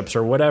push-ups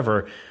or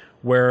whatever,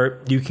 where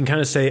you can kind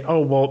of say, oh,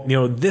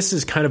 well, this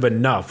is kind of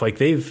enough. Like,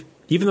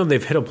 even though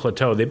they've hit a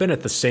plateau, they've been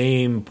at the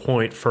same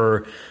point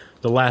for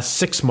the last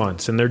 6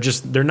 months, and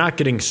they're not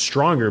getting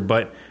stronger,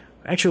 but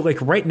actually,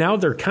 like, right now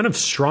they're kind of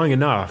strong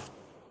enough.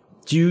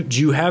 Do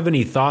you have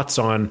any thoughts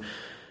on,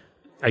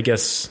 I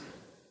guess,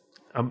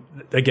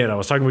 again, I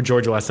was talking with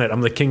Georgia last night.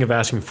 I'm the king of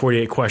asking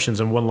 48 questions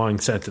in one long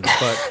sentence.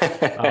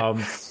 But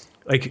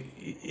like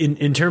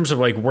in terms of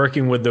like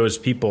working with those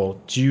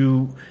people,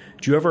 do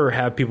you ever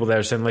have people that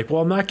are saying like,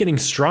 well, I'm not getting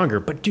stronger,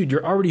 but dude,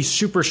 you're already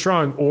super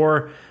strong,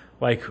 or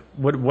like,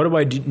 what do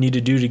I need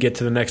to do to get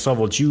to the next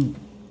level?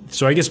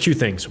 So I guess two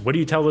things. What do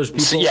you tell those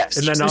people? So, yes,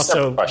 and then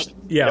also,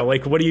 yep.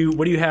 Like what do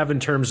you have in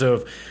terms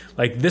of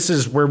like, this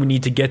is where we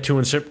need to get to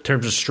in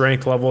terms of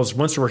strength levels.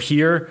 Once we're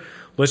here,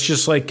 let's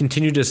just like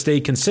continue to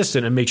stay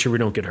consistent and make sure we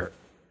don't get hurt.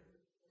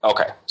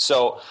 Okay.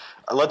 So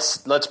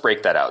let's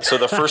break that out. So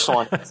the first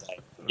one is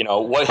like,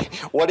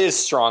 what is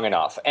strong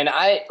enough? And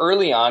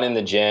early on in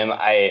the gym,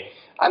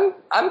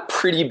 I'm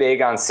pretty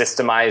big on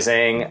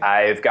systemizing.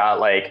 I've got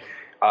like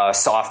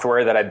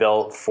software that I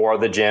built for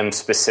the gym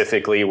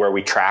specifically where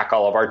we track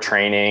all of our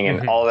training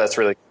and all that's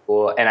really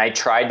cool. And I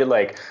tried to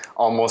like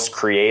almost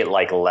create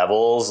like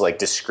levels, like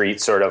discrete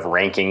sort of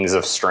rankings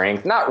of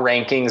strength, not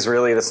rankings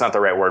really, that's not the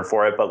right word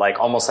for it, but like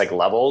almost like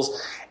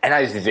levels. And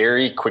I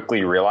very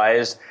quickly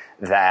realized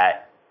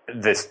that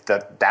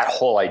that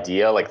whole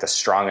idea, like the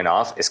strong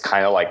enough, is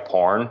kind of like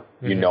porn.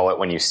 You know it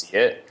when you see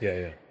it.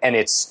 Yeah. And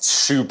it's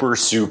super,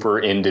 super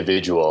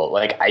individual.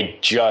 Like I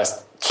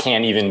just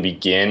can't even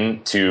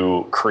begin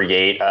to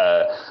create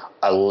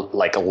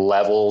like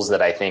levels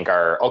that I think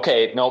are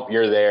okay. Nope,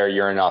 you're there,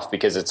 you're enough,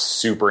 because it's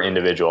super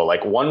individual.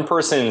 Like one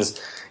person's,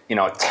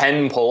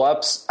 10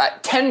 pull-ups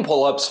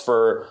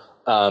for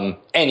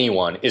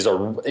anyone is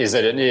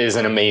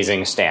an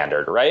amazing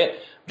standard, right?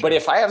 But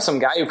if I have some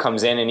guy who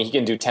comes in and he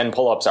can do 10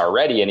 pull-ups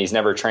already and he's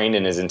never trained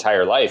in his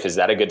entire life, is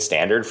that a good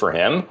standard for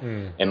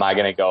him? Am I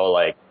going to go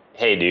like,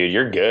 hey dude,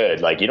 you're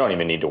good. Like you don't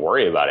even need to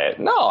worry about it.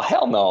 No,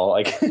 hell no.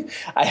 Like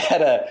I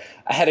had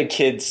a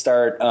kid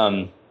start,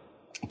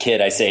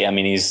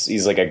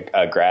 he's like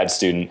a grad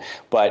student,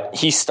 but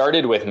he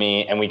started with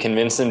me and we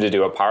convinced him to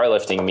do a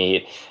powerlifting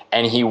meet,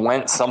 and he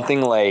went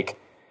something like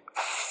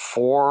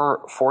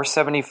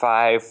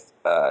 475,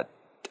 I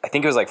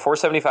think it was like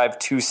 475,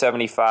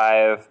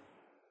 275,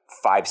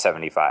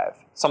 575,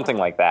 something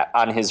like that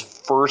on his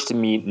first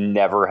meet,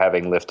 never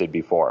having lifted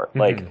before.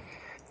 Like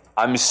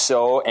I'm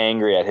so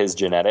angry at his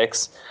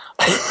genetics,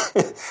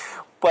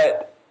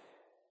 but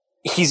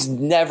he's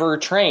never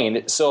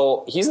trained.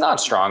 So he's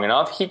not strong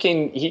enough. He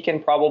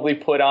can probably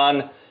put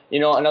on,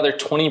 another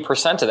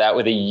 20% of that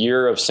with a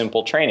year of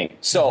simple training.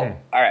 So,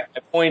 all right,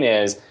 my point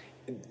is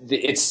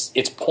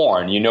it's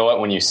porn. You know it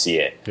when you see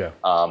it. Yeah.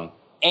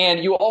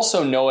 And you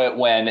also know it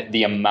when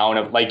the amount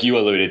of, like you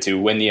alluded to,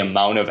 when the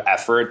amount of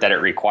effort that it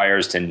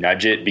requires to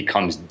nudge it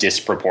becomes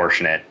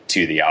disproportionate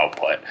to the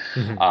output.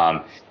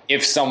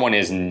 If someone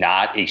is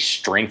not a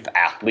strength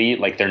athlete,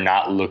 like they're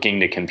not looking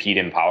to compete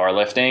in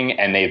powerlifting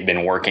and they've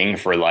been working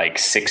for like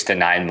 6 to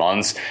 9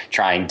 months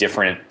trying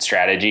different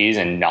strategies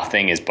and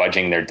nothing is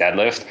budging their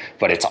deadlift,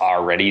 but it's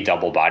already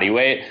double body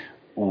weight,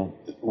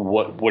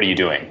 what are you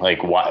doing?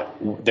 Like what?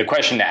 The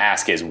question to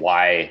ask is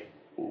why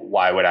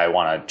would I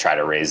want to try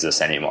to raise this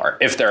anymore?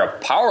 If they're a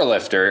power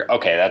lifter,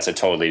 okay, that's a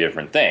totally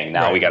different thing.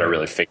 Now we got to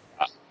really figure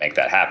out how to make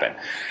that happen.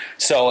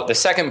 So the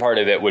second part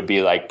of it would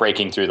be like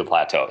breaking through the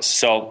plateaus.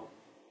 So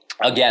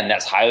again,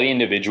 that's highly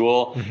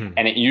individual,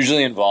 and it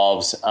usually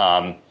involves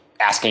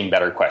asking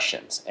better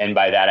questions. And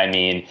by that, I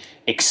mean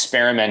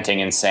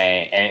experimenting and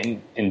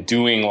saying, and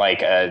doing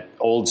like a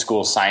old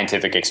school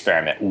scientific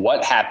experiment.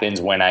 What happens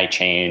when I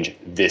change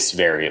this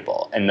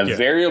variable? And the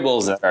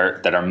variables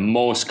that are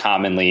most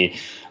commonly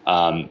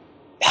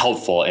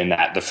helpful in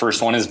that, the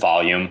first one is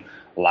volume.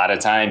 A lot of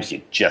times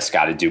you just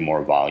got to do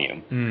more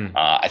volume.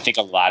 I think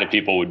a lot of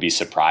people would be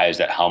surprised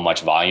at how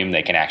much volume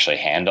they can actually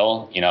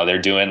handle. They're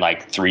doing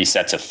like 3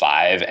 sets of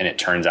 5 and it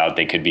turns out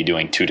they could be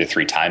doing 2 to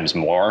 3 times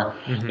more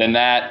than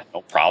that.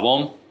 No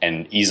problem.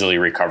 And easily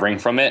recovering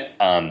from it.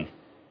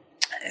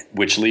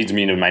 Which leads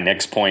me to my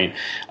next point.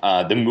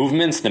 The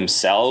movements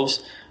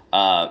themselves,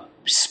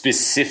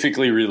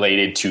 specifically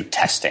related to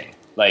testing.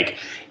 Like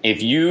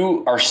if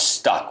you are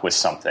stuck with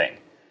something,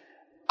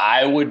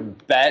 I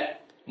would bet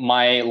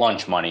my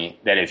lunch money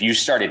that if you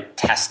started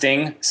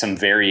testing some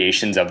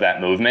variations of that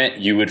movement,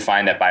 you would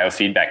find that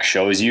biofeedback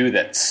shows you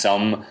that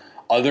some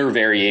other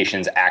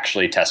variations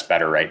actually test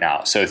better right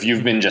now. So if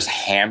you've been just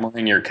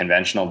hammering your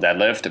conventional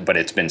deadlift, but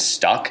it's been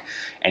stuck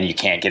and you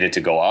can't get it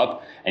to go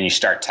up, and you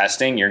start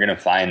testing, you're going to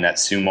find that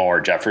sumo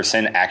or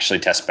Jefferson actually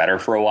tests better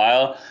for a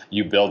while.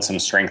 You build some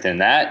strength in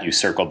that, you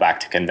circle back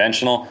to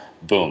conventional,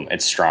 boom,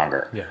 it's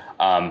stronger.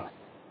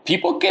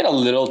 People get a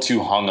little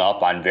too hung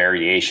up on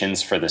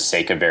variations for the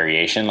sake of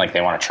variation. Like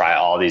they want to try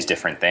all these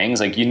different things.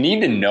 Like you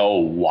need to know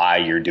why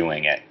you're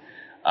doing it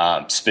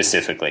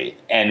specifically.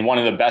 And one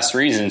of the best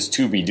reasons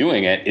to be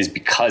doing it is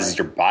because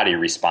your body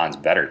responds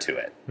better to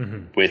it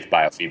with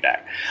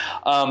biofeedback.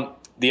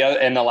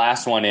 The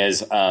last one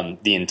is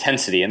the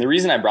intensity. And the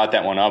reason I brought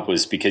that one up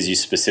was because you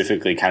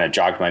specifically kind of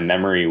jogged my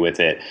memory with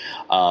it,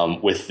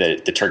 with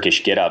the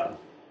Turkish get-up.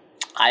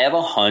 I have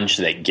a hunch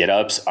that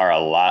get-ups are a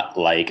lot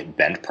like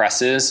bench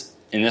presses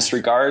in this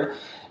regard.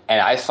 And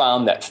I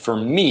found that for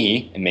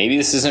me, and maybe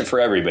this isn't for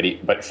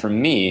everybody, but for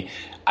me,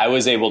 I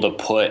was able to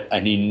put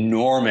an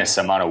enormous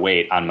amount of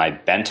weight on my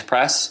bent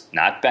press,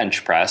 not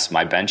bench press.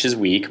 My bench is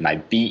weak, my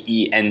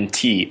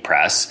BENT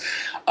press,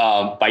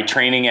 by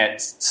training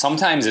it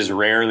sometimes as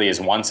rarely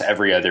as once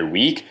every other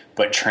week,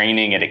 but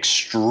training it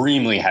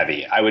extremely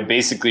heavy. I would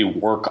basically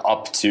work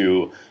up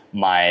to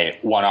my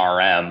 1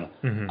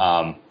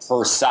 RM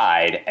per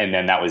side, and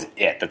then that was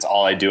it. That's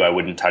all I do. I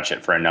wouldn't touch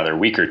it for another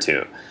week or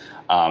two.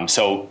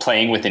 So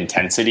playing with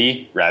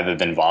intensity rather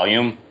than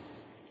volume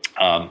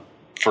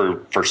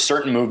for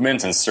certain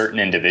movements and certain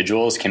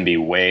individuals can be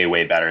way,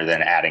 way better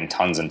than adding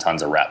tons and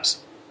tons of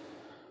reps.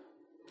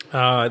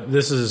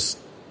 It's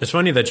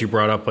funny that you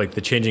brought up like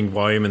the changing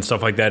volume and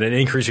stuff like that and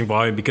increasing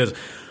volume, because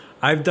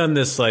I've done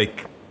this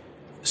like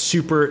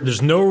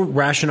there's no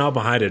rationale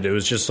behind it. It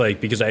was just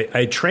like, because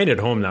I train at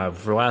home now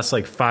for the last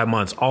like 5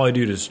 months. All I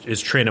do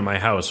is train at my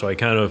house. So I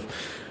kind of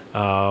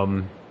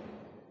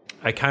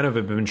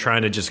have been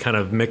trying to just kind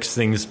of mix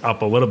things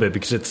up a little bit,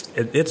 because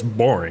it's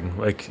boring.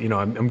 Like, you know,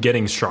 I'm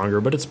getting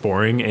stronger, but it's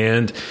boring.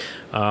 And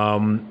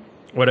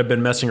what I've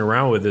been messing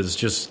around with is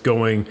just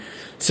going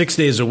 6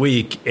 days a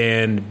week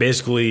and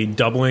basically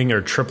doubling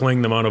or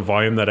tripling the amount of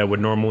volume that I would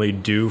normally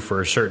do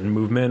for a certain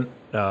movement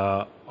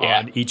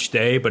on each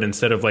day. But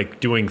instead of like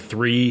doing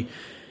 3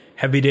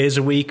 heavy days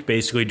a week,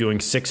 basically doing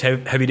 6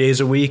 heavy days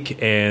a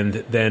week, and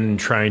then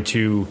trying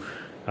to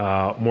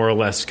more or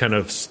less kind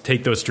of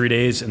take those 3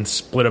 days and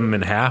split them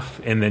in half,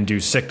 and then do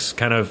 6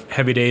 kind of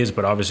heavy days.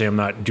 But obviously I'm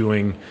not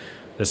doing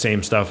the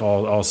same stuff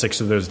all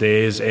 6 of those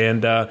days.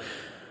 And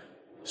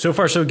so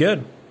far so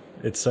good.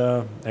 It's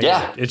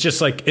it's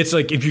just like, it's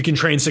like if you can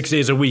train 6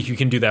 days a week, you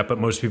can do that. But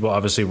most people,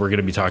 obviously, we're going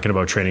to be talking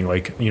about training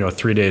like, you know,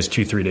 3 days,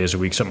 3 days a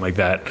week, something like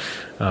that.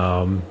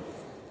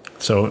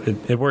 So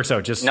it works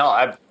out. Just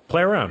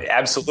play around.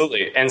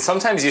 Absolutely. And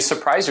sometimes you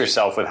surprise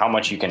yourself with how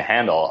much you can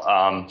handle.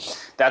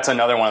 That's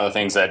another one of the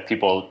things that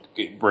people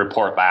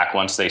report back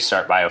once they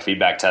start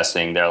biofeedback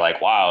testing. They're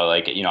like, wow,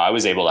 like, you know, I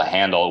was able to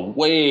handle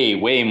way,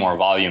 way more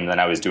volume than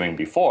I was doing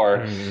before.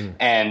 Mm-hmm.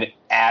 And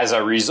as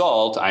a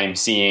result, I'm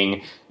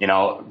seeing, you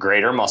know,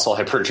 greater muscle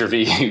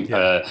hypertrophy.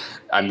 Yeah.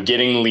 I'm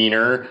getting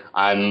leaner.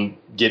 I'm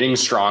getting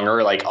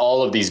stronger. Like,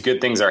 all of these good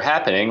things are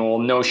happening. Well,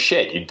 no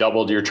shit. You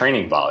doubled your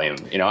training volume,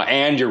 you know,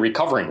 and you're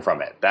recovering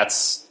from it.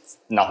 That's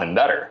nothing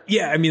better.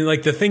 Yeah, I mean,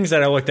 like, the things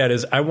that I looked at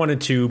is I wanted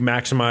to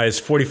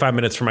maximize 45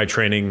 minutes for my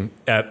training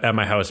at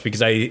my house,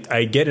 because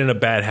I get in a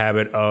bad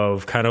habit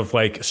of kind of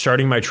like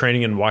starting my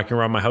training and walking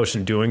around my house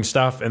and doing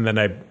stuff, and then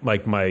I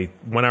like my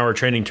 1 hour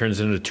training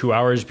turns into 2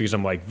 hours because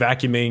I'm like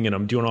vacuuming and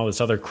I'm doing all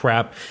this other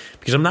crap,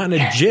 because I'm not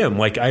in a gym.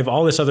 Like, I have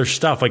all this other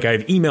stuff. Like, I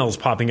have emails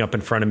popping up in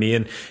front of me,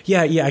 and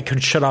yeah, I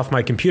could shut off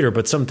my computer,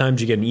 but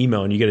sometimes you get an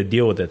email and you got to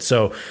deal with it.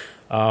 So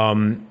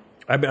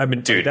I've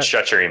been, dude,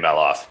 shut your email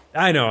off.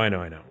 I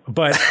know.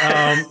 But,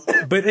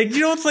 but you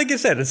know, it's like I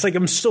said, it's like,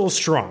 I'm still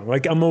strong.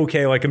 Like, I'm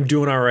okay. Like, I'm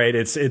doing all right.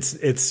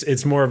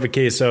 It's more of a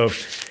case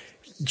of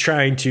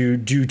trying to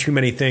do too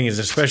many things,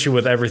 especially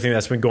with everything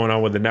that's been going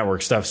on with the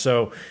network stuff.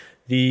 So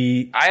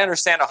I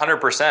understand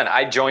 100%.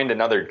 I joined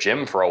another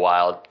gym for a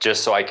while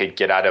just so I could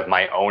get out of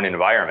my own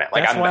environment.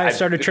 Like, that's why I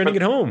started training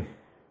at home.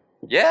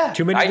 Yeah.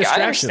 Too many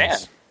distractions. I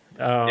understand.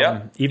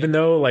 Even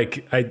though,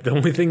 like, the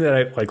only thing that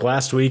I, like,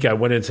 last week I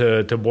went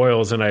into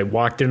Boyles and I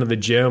walked into the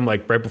gym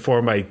like right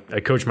before I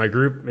coached my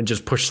group and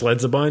just pushed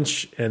sleds a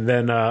bunch, and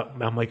then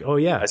I'm like, oh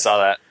yeah, I saw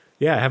that.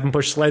 Yeah, I haven't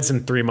pushed sleds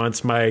in 3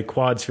 months. My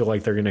quads feel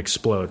like they're going to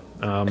explode.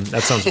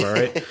 That sounds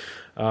about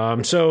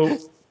right. So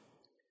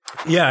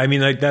yeah, I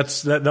mean, like,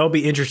 that'll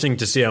be interesting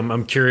to see.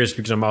 I'm curious,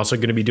 because I'm also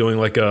going to be doing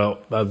like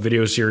a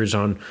video series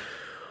on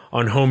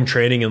home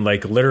training, and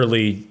like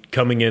literally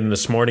coming in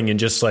this morning and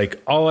just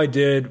like, all I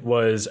did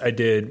was I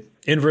did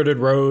inverted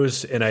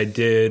rows and I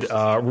did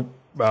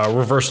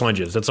reverse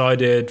lunges. That's all I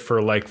did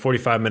for like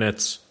 45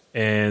 minutes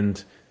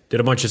and did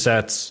a bunch of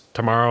sets.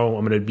 Tomorrow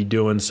I'm going to be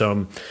doing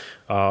some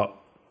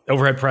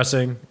overhead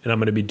pressing, and I'm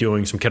going to be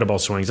doing some kettlebell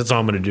swings. That's all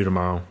I'm going to do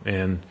tomorrow.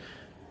 And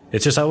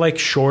it's just, I like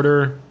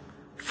shorter,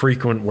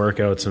 frequent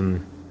workouts,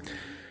 and,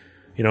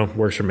 you know,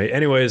 works for me.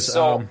 Anyways.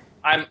 So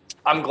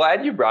I'm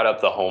glad you brought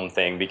up the home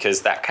thing,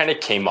 because that kind of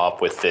came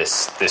up with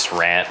this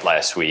rant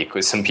last week,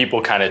 with some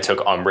people kind of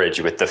took umbrage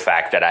with the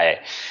fact that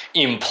I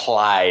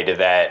implied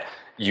that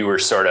you were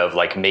sort of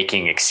like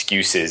making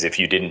excuses if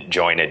you didn't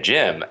join a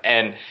gym.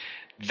 And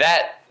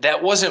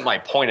that wasn't my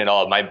point at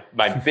all. My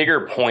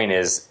bigger point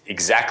is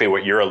exactly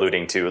what you're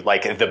alluding to.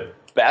 Like, the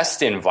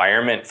best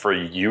environment for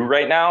you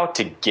right now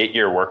to get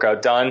your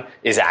workout done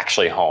is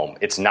actually home.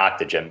 It's not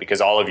the gym,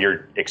 because all of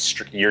your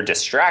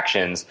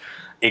distractions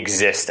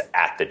exist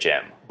at the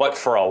gym. But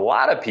for a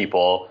lot of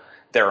people,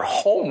 their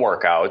home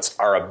workouts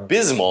are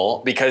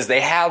abysmal because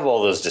they have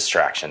all those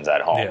distractions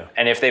at home. Yeah.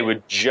 And if they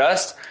would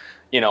just,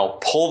 you know,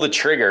 pull the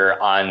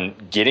trigger on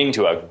getting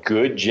to a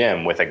good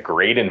gym with a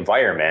great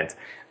environment,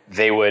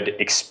 they would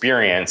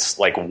experience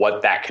like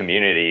what that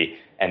community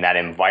and that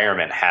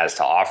environment has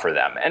to offer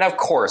them. And of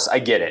course, I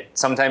get it.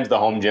 Sometimes the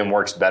home gym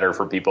works better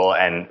for people,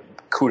 and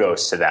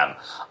kudos to them.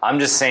 I'm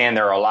just saying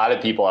there are a lot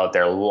of people out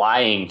there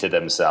lying to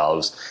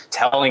themselves,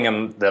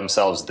 telling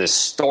themselves this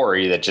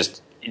story that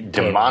just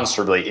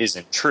demonstrably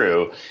isn't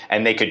true,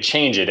 and they could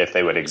change it if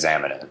they would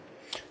examine it.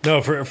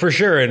 No, for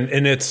sure,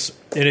 and it's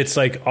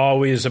like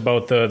always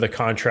about the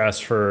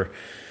contrast for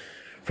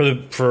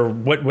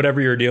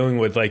whatever you're dealing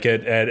with. Like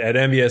at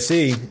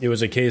MBSE, it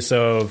was a case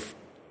of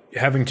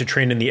having to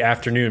train in the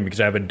afternoon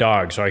because I have a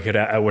dog, so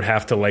I would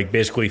have to like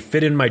basically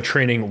fit in my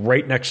training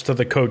right next to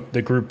the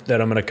group that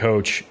I'm going to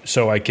coach,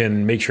 so I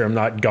can make sure I'm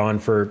not gone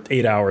for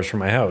 8 hours from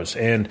my house.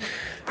 And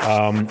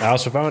I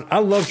also found I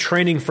love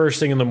training first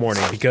thing in the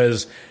morning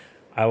because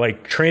I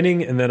like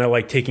training and then I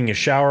like taking a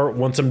shower.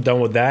 Once I'm done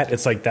with that,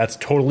 it's like that's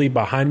totally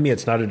behind me.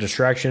 It's not a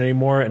distraction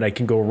anymore, and I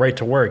can go right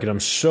to work. And I'm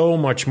so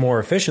much more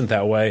efficient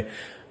that way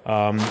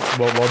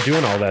while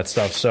doing all that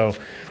stuff. So.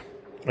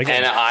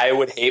 And I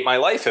would hate my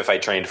life if I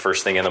trained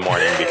first thing in the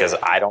morning because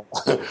I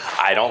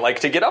don't like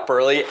to get up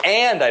early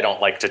and I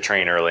don't like to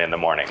train early in the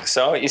morning.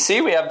 So you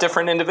see, we have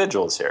different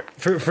individuals here.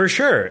 For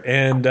sure.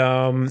 And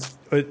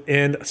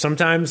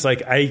sometimes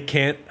like I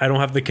don't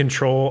have the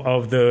control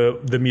of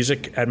the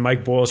music at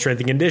Mike Boyle Strength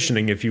and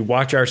Conditioning. If you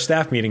watch our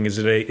staff meeting,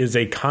 is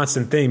a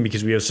constant thing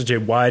because we have such a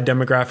wide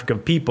demographic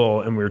of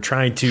people and we're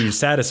trying to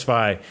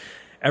satisfy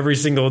every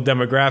single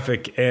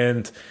demographic.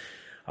 And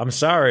I'm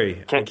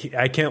sorry,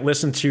 I can't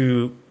listen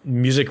to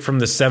music from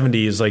the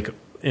 70s, like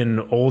in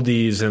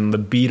oldies and the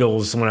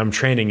Beatles when I'm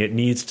training. It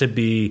needs to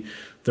be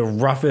the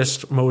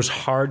roughest, most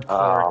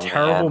hardcore,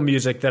 terrible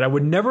music that I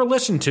would never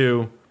listen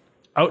to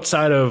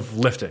outside of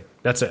lifting.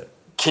 That's it.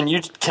 Can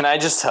I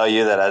just tell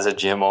you that as a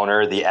gym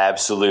owner, the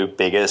absolute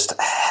biggest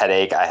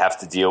headache I have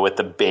to deal with,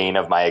 the bane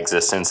of my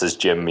existence, is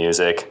gym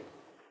music.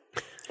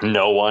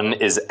 No one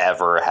is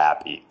ever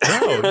happy.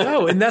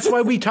 No. And that's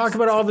why we talk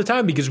about it all the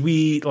time, because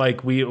we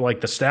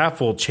the staff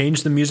will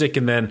change the music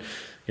and then,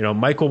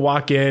 Mike will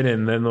walk in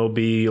and then there'll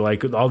be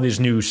like all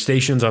these new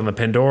stations on the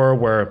Pandora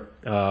where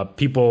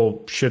we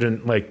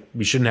shouldn't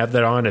have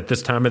that on at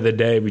this time of the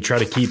day. We try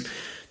to keep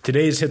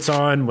today's hits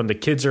on when the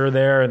kids are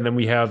there, and then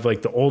we have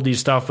like the oldie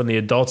stuff when the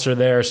adults are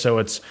there. So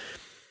it's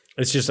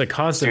just a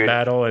constant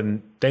battle,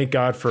 and thank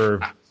God for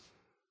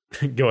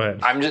go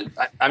ahead.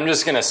 I'm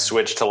just gonna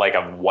switch to like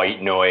a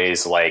white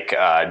noise, like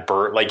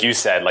bird, like you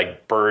said,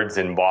 like Birds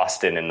in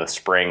Boston in the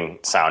Spring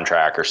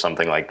soundtrack or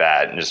something like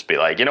that, and just be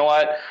like, you know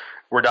what,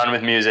 we're done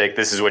with music.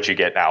 This is what you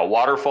get now: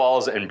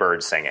 waterfalls and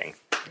birds singing.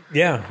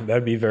 Yeah,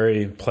 that'd be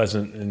very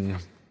pleasant and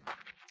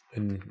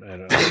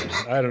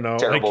I don't know.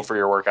 Terrible for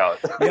your workout.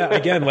 Yeah,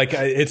 again,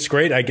 it's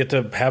great. I get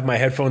to have my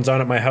headphones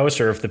on at my house,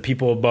 or if the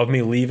people above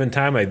me leave in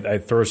time, I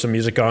throw some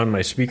music on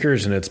my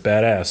speakers, and it's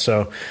badass.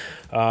 So.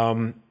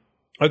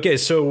 Okay,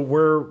 so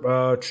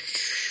we're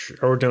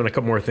doing a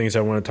couple more things I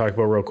want to talk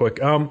about real quick.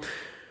 Well,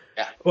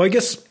 I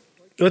guess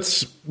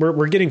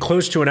we're getting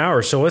close to an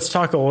hour, so let's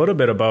talk a little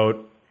bit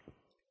about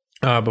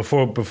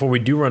before we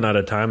do run out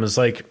of time. Is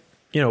like,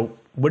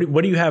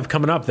 what do you have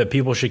coming up that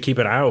people should keep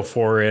an eye out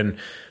for, and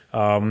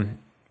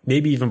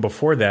maybe even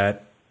before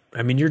that?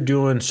 I mean, you're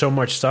doing so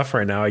much stuff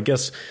right now. I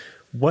guess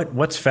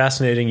what's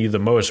fascinating you the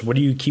most? What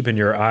are you keeping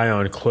your eye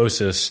on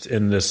closest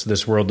in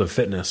this world of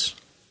fitness?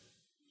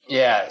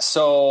 Yeah.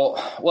 So,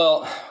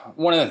 well,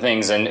 one of the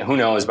things, and who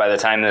knows, by the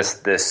time this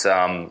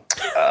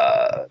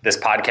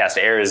podcast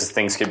airs,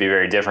 things could be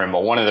very different.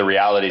 But one of the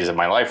realities of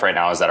my life right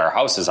now is that our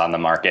house is on the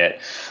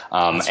market,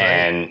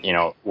 and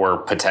we're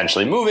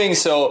potentially moving.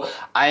 So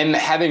I'm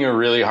having a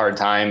really hard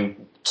time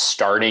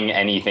starting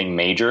anything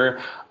major.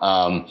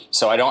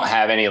 So I don't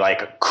have any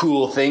like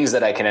cool things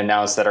that I can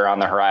announce that are on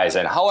the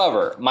horizon.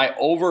 However, my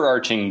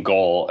overarching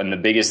goal and the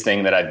biggest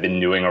thing that I've been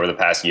doing over the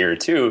past year or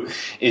two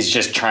is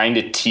just trying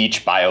to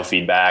teach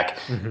biofeedback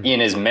in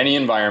as many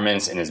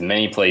environments, in as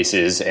many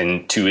places,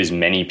 and to as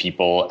many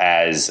people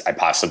as I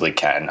possibly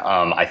can.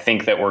 I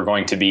think that we're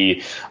going to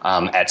be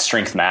at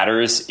Strength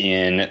Matters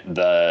in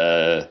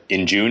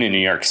June in New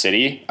York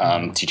City,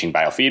 teaching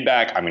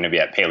biofeedback. I'm going to be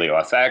at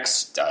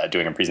PaleoFX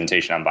doing a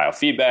presentation on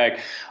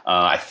biofeedback.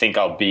 I think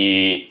I'll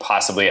be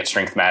possibly at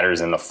Strength Matters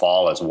in the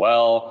fall as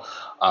well.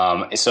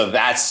 So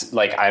that's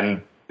like,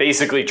 I'm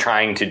basically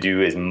trying to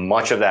do as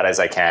much of that as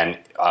I can,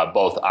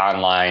 both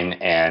online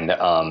and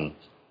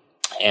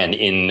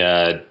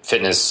in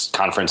fitness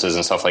conferences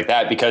and stuff like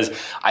that, because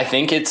I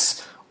think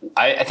it's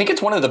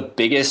one of the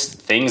biggest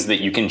things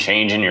that you can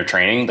change in your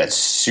training that's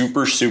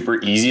super,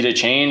 super easy to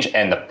change,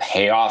 and the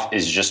payoff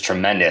is just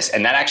tremendous.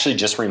 And that actually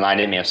just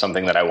reminded me of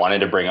something that I wanted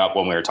to bring up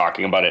when we were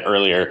talking about it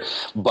earlier,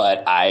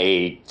 but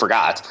I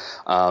forgot,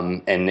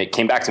 and it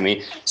came back to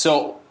me.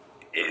 So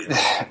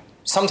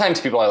sometimes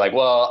people are like,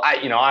 well, I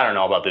don't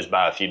know about this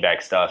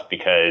biofeedback stuff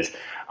because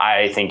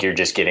I think you're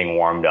just getting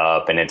warmed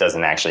up and it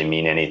doesn't actually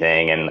mean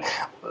anything. And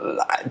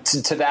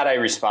to that I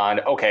respond,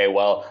 okay,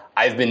 well,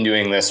 I've been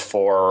doing this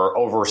for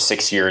over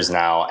 6 years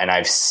now, and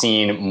I've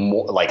seen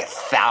like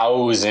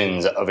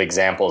thousands of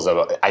examples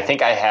of it. I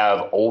think I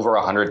have over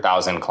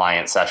 100,000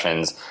 client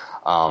sessions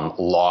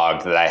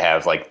logged that I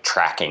have like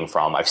tracking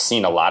from. I've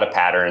seen a lot of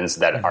patterns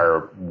that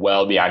are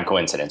well beyond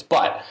coincidence.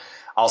 But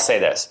I'll say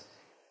this.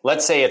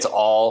 Let's say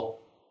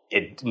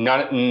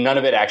none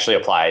of it actually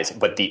applies,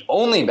 but the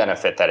only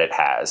benefit that it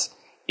has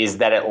is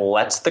that it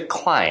lets the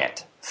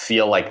client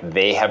feel like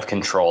they have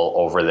control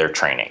over their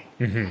training.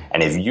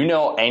 And if you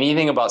know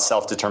anything about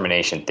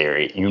self-determination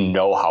theory, you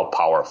know how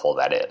powerful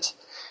that is.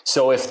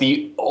 So if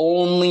the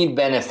only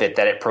benefit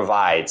that it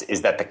provides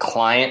is that the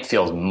client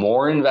feels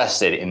more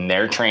invested in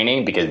their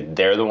training because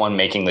they're the one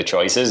making the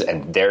choices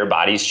and their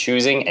body's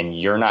choosing and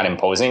you're not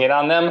imposing it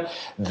on them,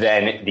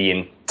 then the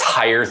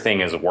entire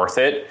thing is worth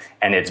it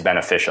and it's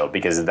beneficial,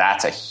 because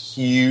that's a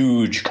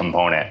huge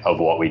component of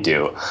what we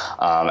do.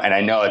 And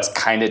I know it's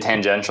kind of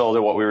tangential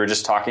to what we were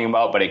just talking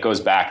about, but it goes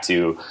back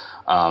to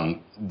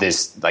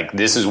this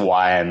is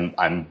why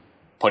I'm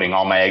putting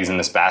all my eggs in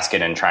this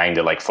basket and trying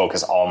to like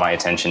focus all my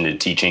attention to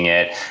teaching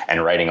it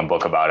and writing a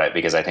book about it,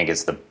 because I think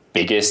it's the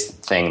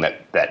biggest thing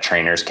that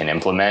trainers can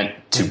implement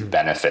to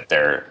benefit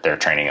their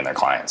training and their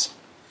clients.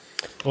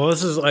 Well,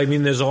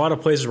 there's a lot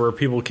of places where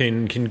people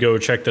can go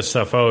check this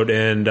stuff out,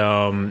 and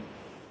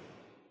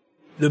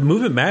the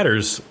Movement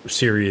Matters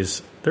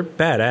series, they're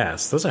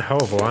badass. Those are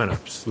hell of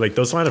lineups. Like,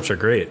 those lineups are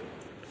great.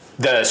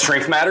 The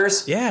Strength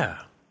Matters? Yeah.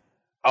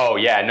 Oh,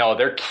 yeah, no,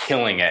 they're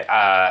killing it.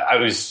 I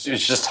was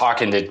just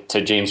talking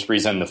to James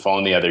Friese on the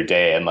phone the other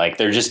day, and like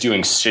they're just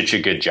doing such a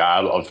good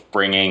job of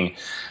bringing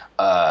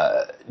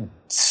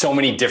so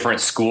many different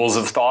schools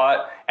of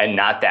thought and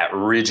not that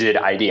rigid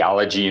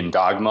ideology and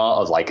dogma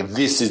of like,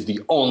 this is the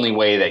only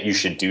way that you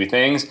should do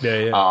things.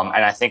 Yeah.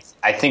 And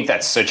I think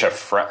that's such a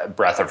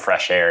breath of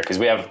fresh air, because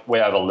we have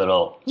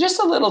just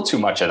a little too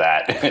much of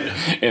that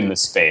in the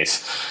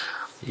space.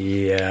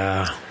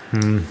 Yeah.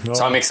 Well,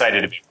 so I'm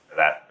excited to be part of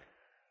that.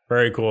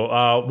 Very cool.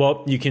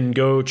 Well, you can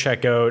go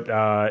check out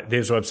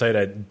Dave's website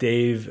at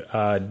Dave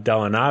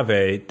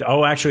Delanave.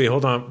 Oh, actually,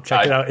 hold on.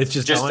 Check it out. It's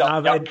just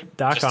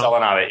delanave.com. Just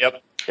Delanave.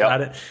 Yep.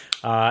 Got it.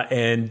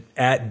 And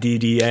at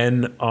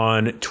DDN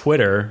on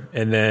Twitter,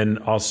 and then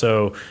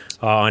also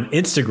on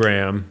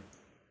Instagram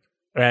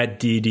at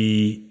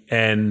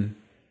DDN.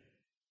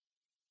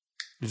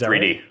 Is that 3D.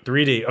 Right?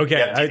 3D. Okay.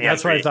 Yep,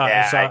 that's what I thought.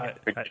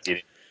 Yeah,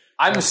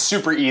 I'm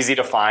super easy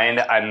to find.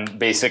 I'm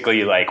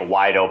basically like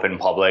wide open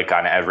public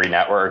on every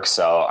network.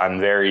 So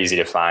I'm very easy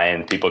to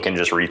find. People can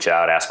just reach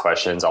out, ask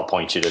questions. I'll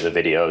point you to the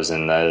videos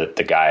and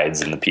the guides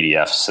and the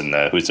PDFs and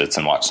the who's its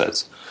and watch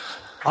its.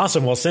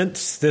 Awesome. Well,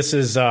 since this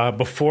is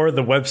before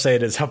the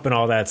website is up and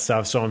all that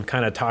stuff, so I'm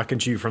kind of talking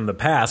to you from the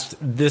past,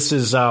 this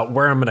is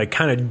where I'm going to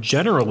kind of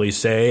generally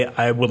say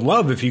I would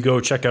love if you go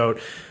check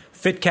out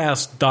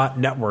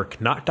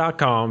fitcast.network, not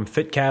 .com,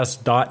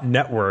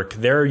 fitcast.network.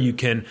 There you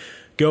can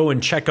go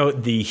and check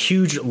out the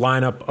huge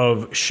lineup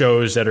of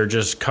shows that are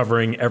just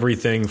covering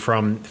everything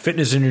from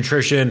fitness and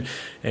nutrition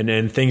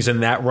and things in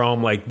that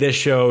realm, like this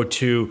show,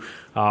 to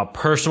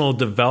personal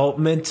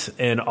development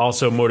and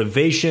also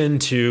motivation,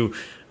 to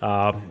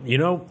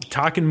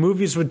talking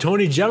movies with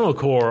Tony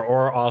Gentilcore,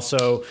 or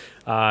also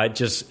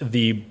just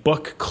the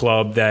book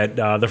club that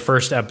the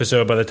first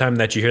episode, by the time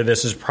that you hear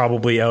this, is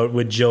probably out,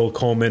 with Jill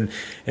Coleman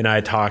and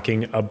I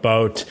talking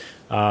about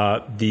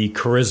the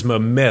charisma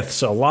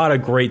myths. A lot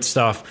of great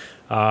stuff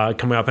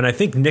coming up. And I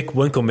think Nick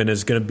Winkelman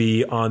is going to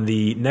be on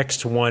the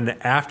next one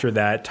after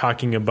that,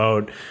 talking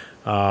about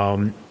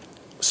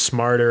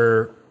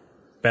smarter,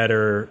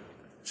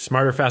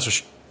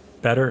 faster,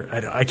 better.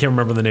 I can't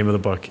remember the name of the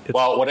book.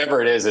 Well,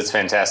 whatever it is, it's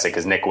fantastic,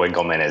 because Nick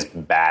Winkelman is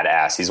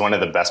badass. He's one of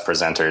the best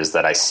presenters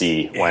that I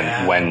see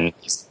when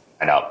he's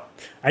up.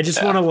 I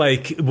just want to,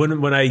 like,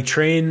 when I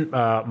train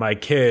my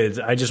kids,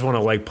 I just want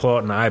to like pull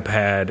out an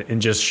iPad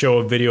and just show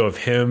a video of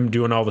him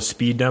doing all the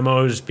speed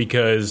demos,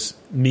 because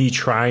me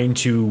trying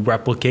to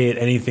replicate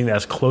anything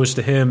that's close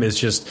to him is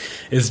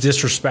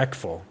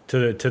disrespectful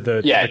to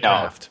the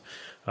craft.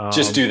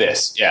 Just do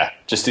this. Yeah.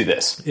 Just do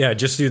this. Yeah.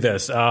 Just do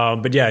this.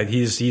 But yeah,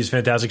 he's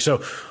fantastic. So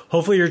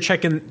hopefully you're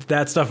checking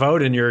that stuff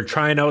out and you're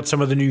trying out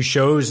some of the new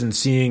shows and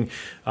seeing,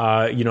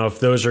 if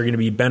those are going to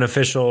be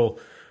beneficial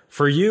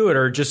for you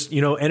or just,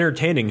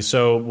 entertaining.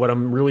 So what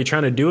I'm really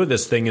trying to do with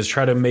this thing is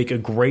try to make a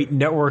great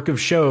network of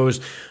shows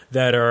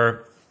that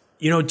are,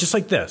 just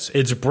like this.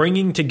 It's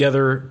bringing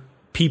together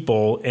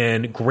people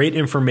and great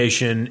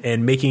information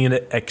and making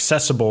it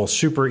accessible,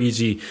 super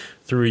easy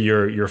through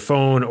your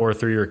phone or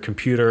through your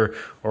computer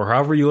or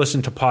however you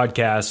listen to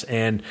podcasts.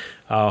 And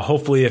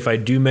hopefully, if I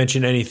do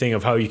mention anything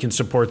of how you can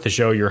support the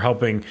show, you're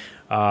helping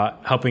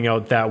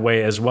out that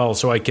way as well.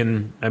 So like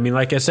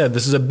I said,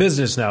 this is a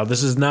business now.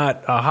 This is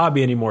not a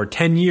hobby anymore.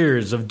 10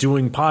 years of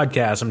doing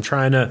podcasts. I'm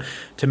trying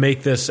to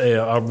make this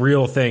a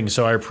real thing.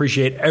 So I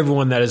appreciate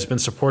everyone that has been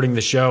supporting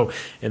the show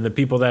and the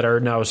people that are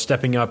now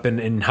stepping up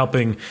and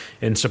helping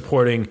and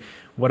supporting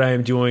what I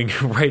am doing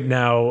right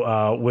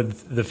now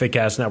with the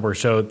FitCast Network.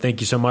 So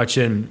thank you so much.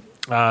 And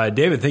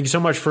David, thank you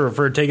so much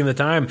for taking the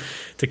time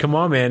to come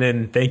on, man.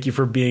 And thank you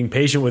for being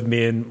patient with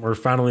me. And we're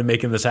finally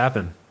making this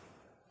happen.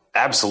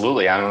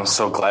 Absolutely. I'm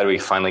so glad we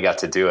finally got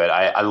to do it.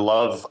 I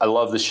love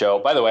the show.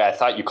 By the way, I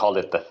thought you called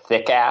it the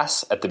thick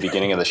ass at the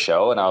beginning of the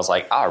show. And I was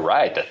like, all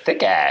right, the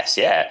thick ass.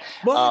 Yeah.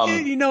 Well,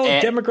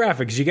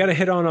 demographics, you got to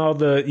hit on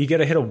you got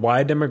to hit a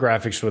wide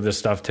demographics with this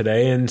stuff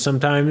today. And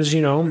sometimes,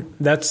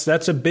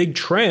 that's a big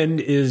trend,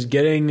 is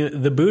getting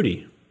the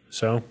booty.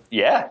 So.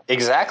 Yeah,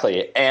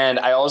 exactly. And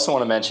I also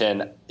want to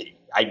mention,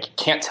 I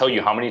can't tell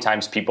you how many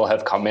times people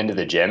have come into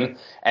the gym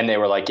and they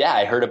were like, yeah,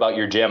 I heard about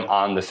your gym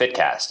on the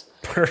Fitcast.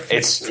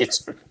 Perfect.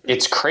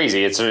 It's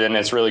crazy. And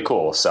it's really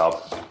cool.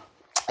 So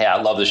yeah,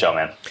 I love the show,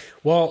 man.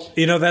 Well,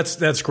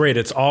 that's great.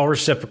 It's all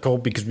reciprocal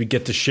because we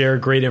get to share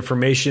great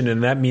information,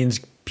 and that means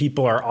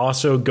people are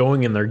also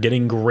going and they're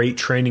getting great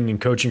training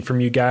and coaching from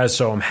you guys.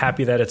 So I'm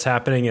happy that it's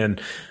happening, and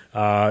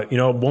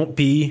it won't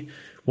be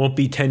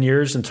 10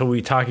 years until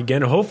we talk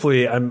again.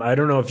 Hopefully, I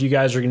don't know if you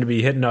guys are going to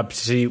be hitting up.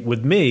 See,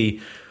 with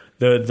me,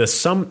 the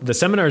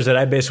seminars that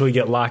I basically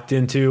get locked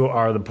into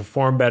are the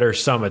Perform Better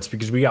Summits,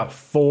 because we got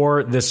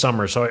 4 this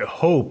summer. So I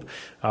hope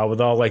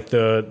with all like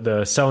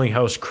the selling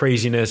house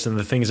craziness and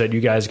the things that you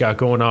guys got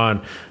going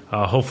on,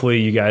 hopefully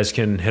you guys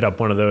can hit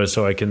up one of those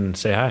so I can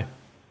say hi.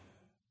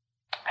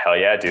 Hell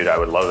yeah, dude. I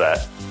would love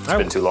that. It's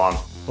been too long.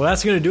 Well,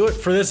 that's going to do it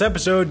for this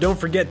episode. Don't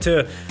forget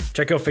to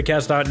check out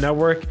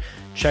fitcast.network.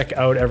 Check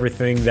out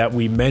everything that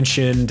we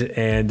mentioned.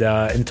 And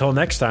until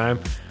next time,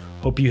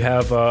 hope you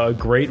have a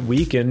great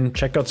week and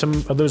check out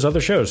some of those other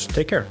shows.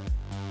 Take care.